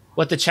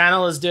 what the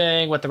channel is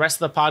doing, what the rest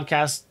of the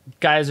podcast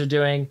guys are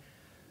doing.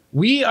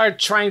 We are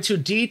trying to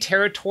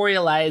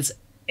deterritorialize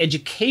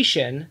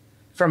education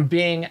from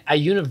being a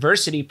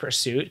university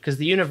pursuit, because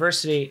the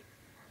university,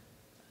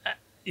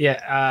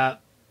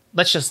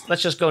 let's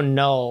just go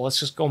null. Let's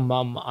just go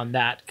mum on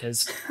that,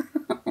 because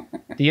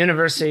the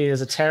university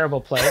is a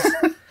terrible place.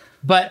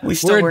 But we're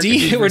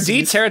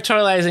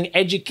deterritorializing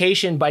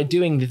education by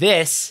doing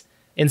this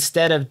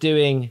instead of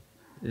doing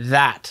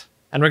that.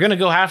 And we're gonna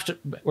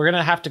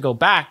have to go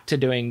back to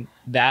doing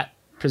that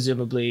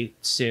presumably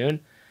soon.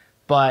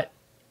 But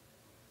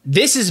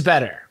this is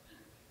better.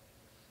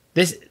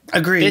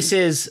 Agreed. This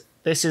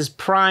is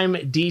prime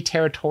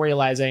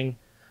deterritorializing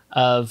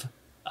of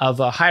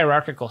a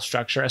hierarchical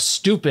structure, a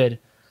stupid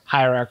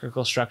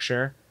hierarchical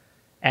structure.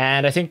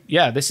 And I think,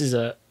 this is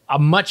a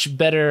much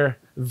better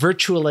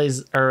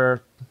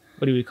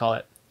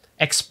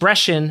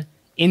expression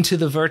into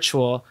the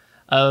virtual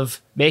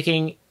of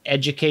making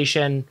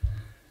education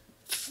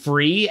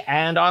free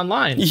and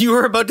online. You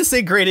were about to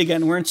say great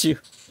again, weren't you?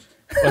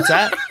 What's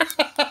that?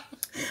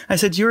 I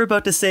said you were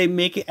about to say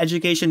make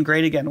education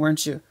great again,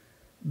 weren't you?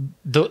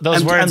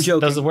 Those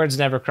words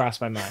never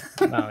crossed my mind.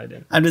 No, I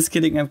didn't. I'm just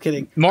kidding. I'm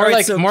kidding. More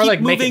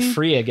like make it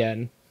free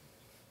again.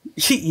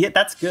 Yeah,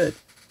 that's good.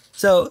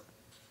 So,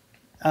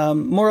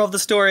 moral of the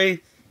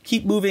story: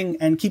 keep moving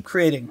and keep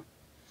creating.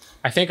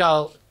 I think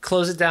I'll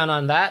close it down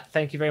on that.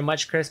 Thank you very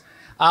much, Chris.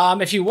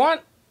 If you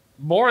want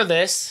more of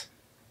this,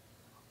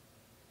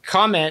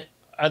 comment.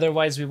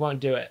 Otherwise, we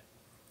won't do it.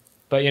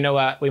 But you know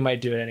what? We might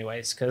do it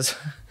anyways, because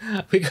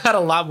we got a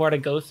lot more to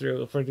go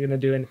through if we're going to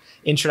do an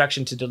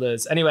introduction to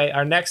Deleuze. Anyway,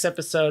 our next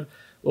episode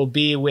will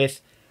be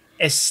with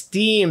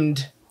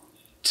esteemed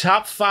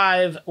top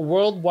 5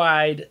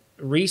 worldwide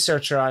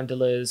researcher on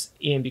Deleuze,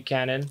 Ian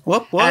Buchanan.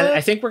 What? And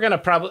I think we're going to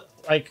probably,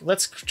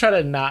 let's try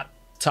to not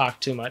talk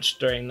too much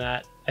during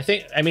that.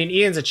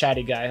 Ian's a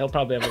chatty guy. He'll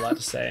probably have a lot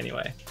to say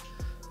anyway.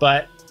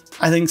 But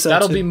I think so.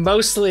 That'll be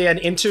mostly an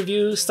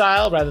interview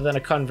style rather than a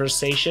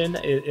conversation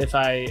if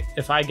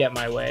I get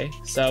my way.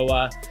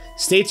 So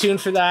stay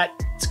tuned for that.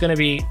 It's going to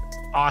be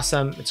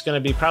awesome. It's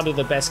going to be probably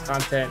the best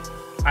content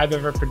I've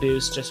ever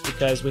produced, just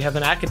because we have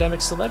an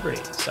academic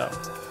celebrity. So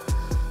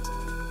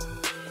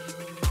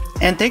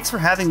And thanks for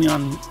having me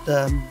on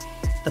the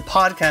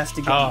podcast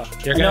again. Oh,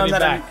 you're going to be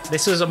back.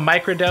 This was a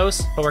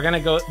microdose, but we're going to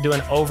go do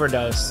an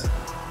overdose.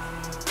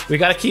 We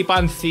got to keep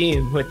on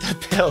theme with the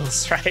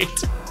pills,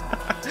 right?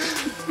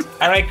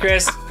 All right,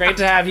 Chris, great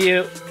to have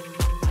you.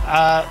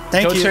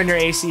 Thank you. Turn your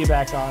AC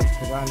back on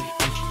because I'm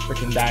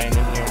freaking dying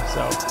in here.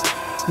 So,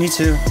 me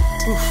too.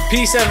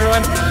 Peace,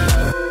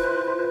 everyone.